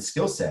fundamentally different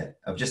skill set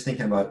of just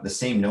thinking about the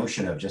same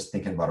notion of just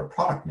thinking about a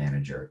product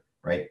manager,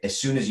 right? As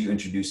soon as you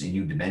introduce a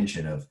new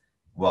dimension of,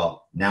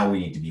 well, now we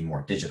need to be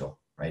more digital,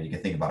 right? You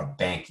can think about a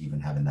bank even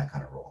having that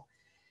kind of role.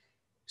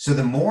 So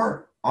the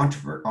more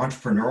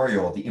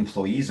entrepreneurial the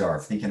employees are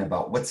thinking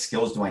about what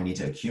skills do I need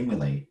to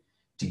accumulate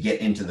to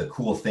get into the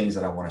cool things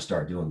that I want to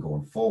start doing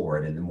going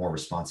forward, and the more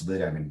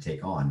responsibility I'm going to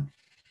take on,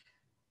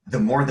 the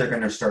more they're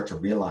going to start to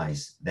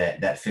realize that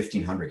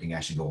 1,500 can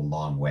actually go a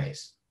long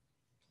ways.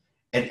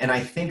 And I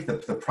think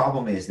the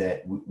problem is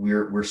that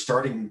we're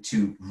starting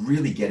to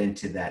really get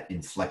into that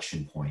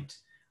inflection point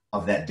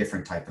of that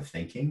different type of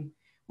thinking,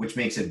 which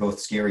makes it both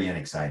scary and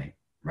exciting,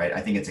 right? I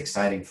think it's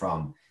exciting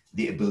from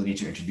the ability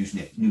to introduce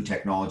new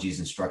technologies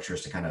and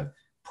structures to kind of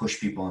push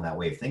people in that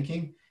way of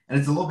thinking. And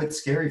it's a little bit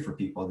scary for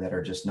people that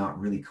are just not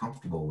really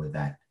comfortable with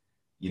that,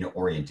 you know,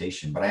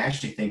 orientation. But I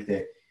actually think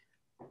that,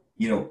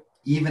 you know,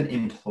 even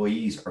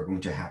employees are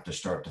going to have to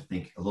start to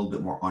think a little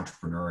bit more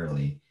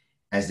entrepreneurially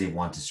as they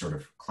want to sort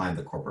of climb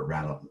the corporate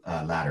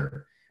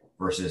ladder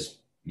versus,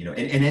 you know,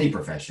 in any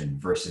profession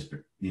versus,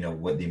 you know,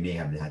 what they may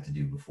have had to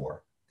do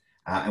before.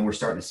 And we're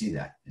starting to see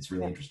that. It's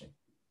really interesting.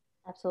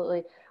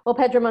 Absolutely. Well,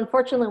 Pedram,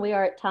 unfortunately, we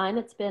are at time.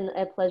 It's been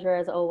a pleasure,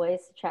 as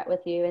always, to chat with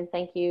you. And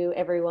thank you,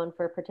 everyone,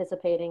 for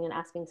participating and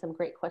asking some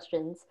great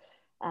questions.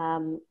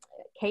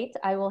 Kate,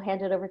 I will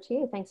hand it over to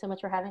you. Thanks so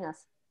much for having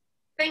us.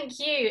 Thank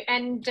you.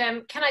 And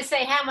can I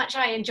say how much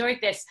I enjoyed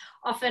this?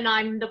 Often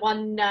I'm the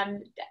one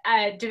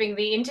doing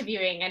the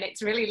interviewing, and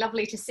it's really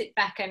lovely to sit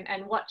back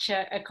and watch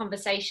a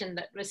conversation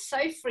that was so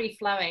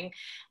free-flowing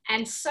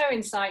and so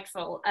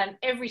insightful.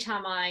 Every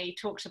time I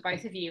talk to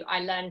both of you, I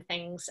learn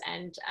things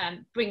and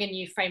bring a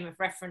new frame of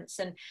reference.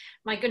 And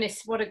my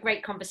goodness, what a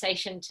great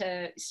conversation,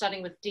 to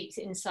starting with deep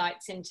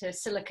insights into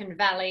Silicon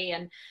Valley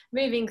and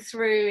moving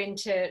through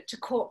into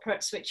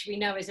corporates, which we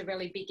know is a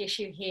really big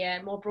issue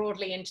here, more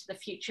broadly into the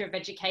future of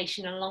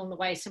education, and along the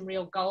way some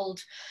real gold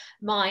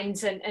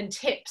mines and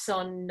tips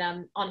on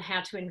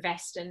how to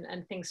invest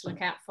and things to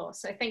look out for.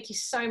 So thank you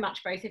so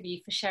much, both of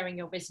you, for sharing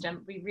your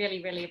wisdom. We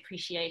really, really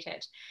appreciate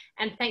it.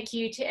 And thank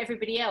you to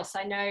everybody else.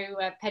 I know,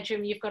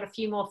 Pedram, you've got a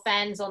few more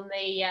fans on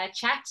the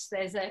chat.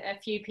 There's a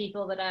few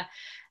people that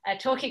are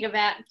talking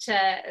about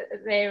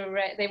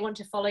they want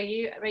to follow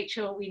you.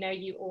 Rachael, we know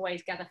you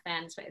always gather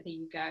fans wherever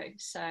you go.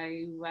 So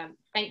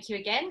thank you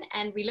again,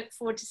 and we look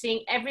forward to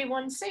seeing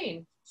everyone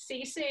soon. See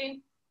you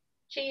soon.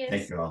 Cheers.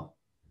 Thank you all.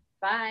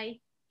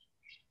 Bye.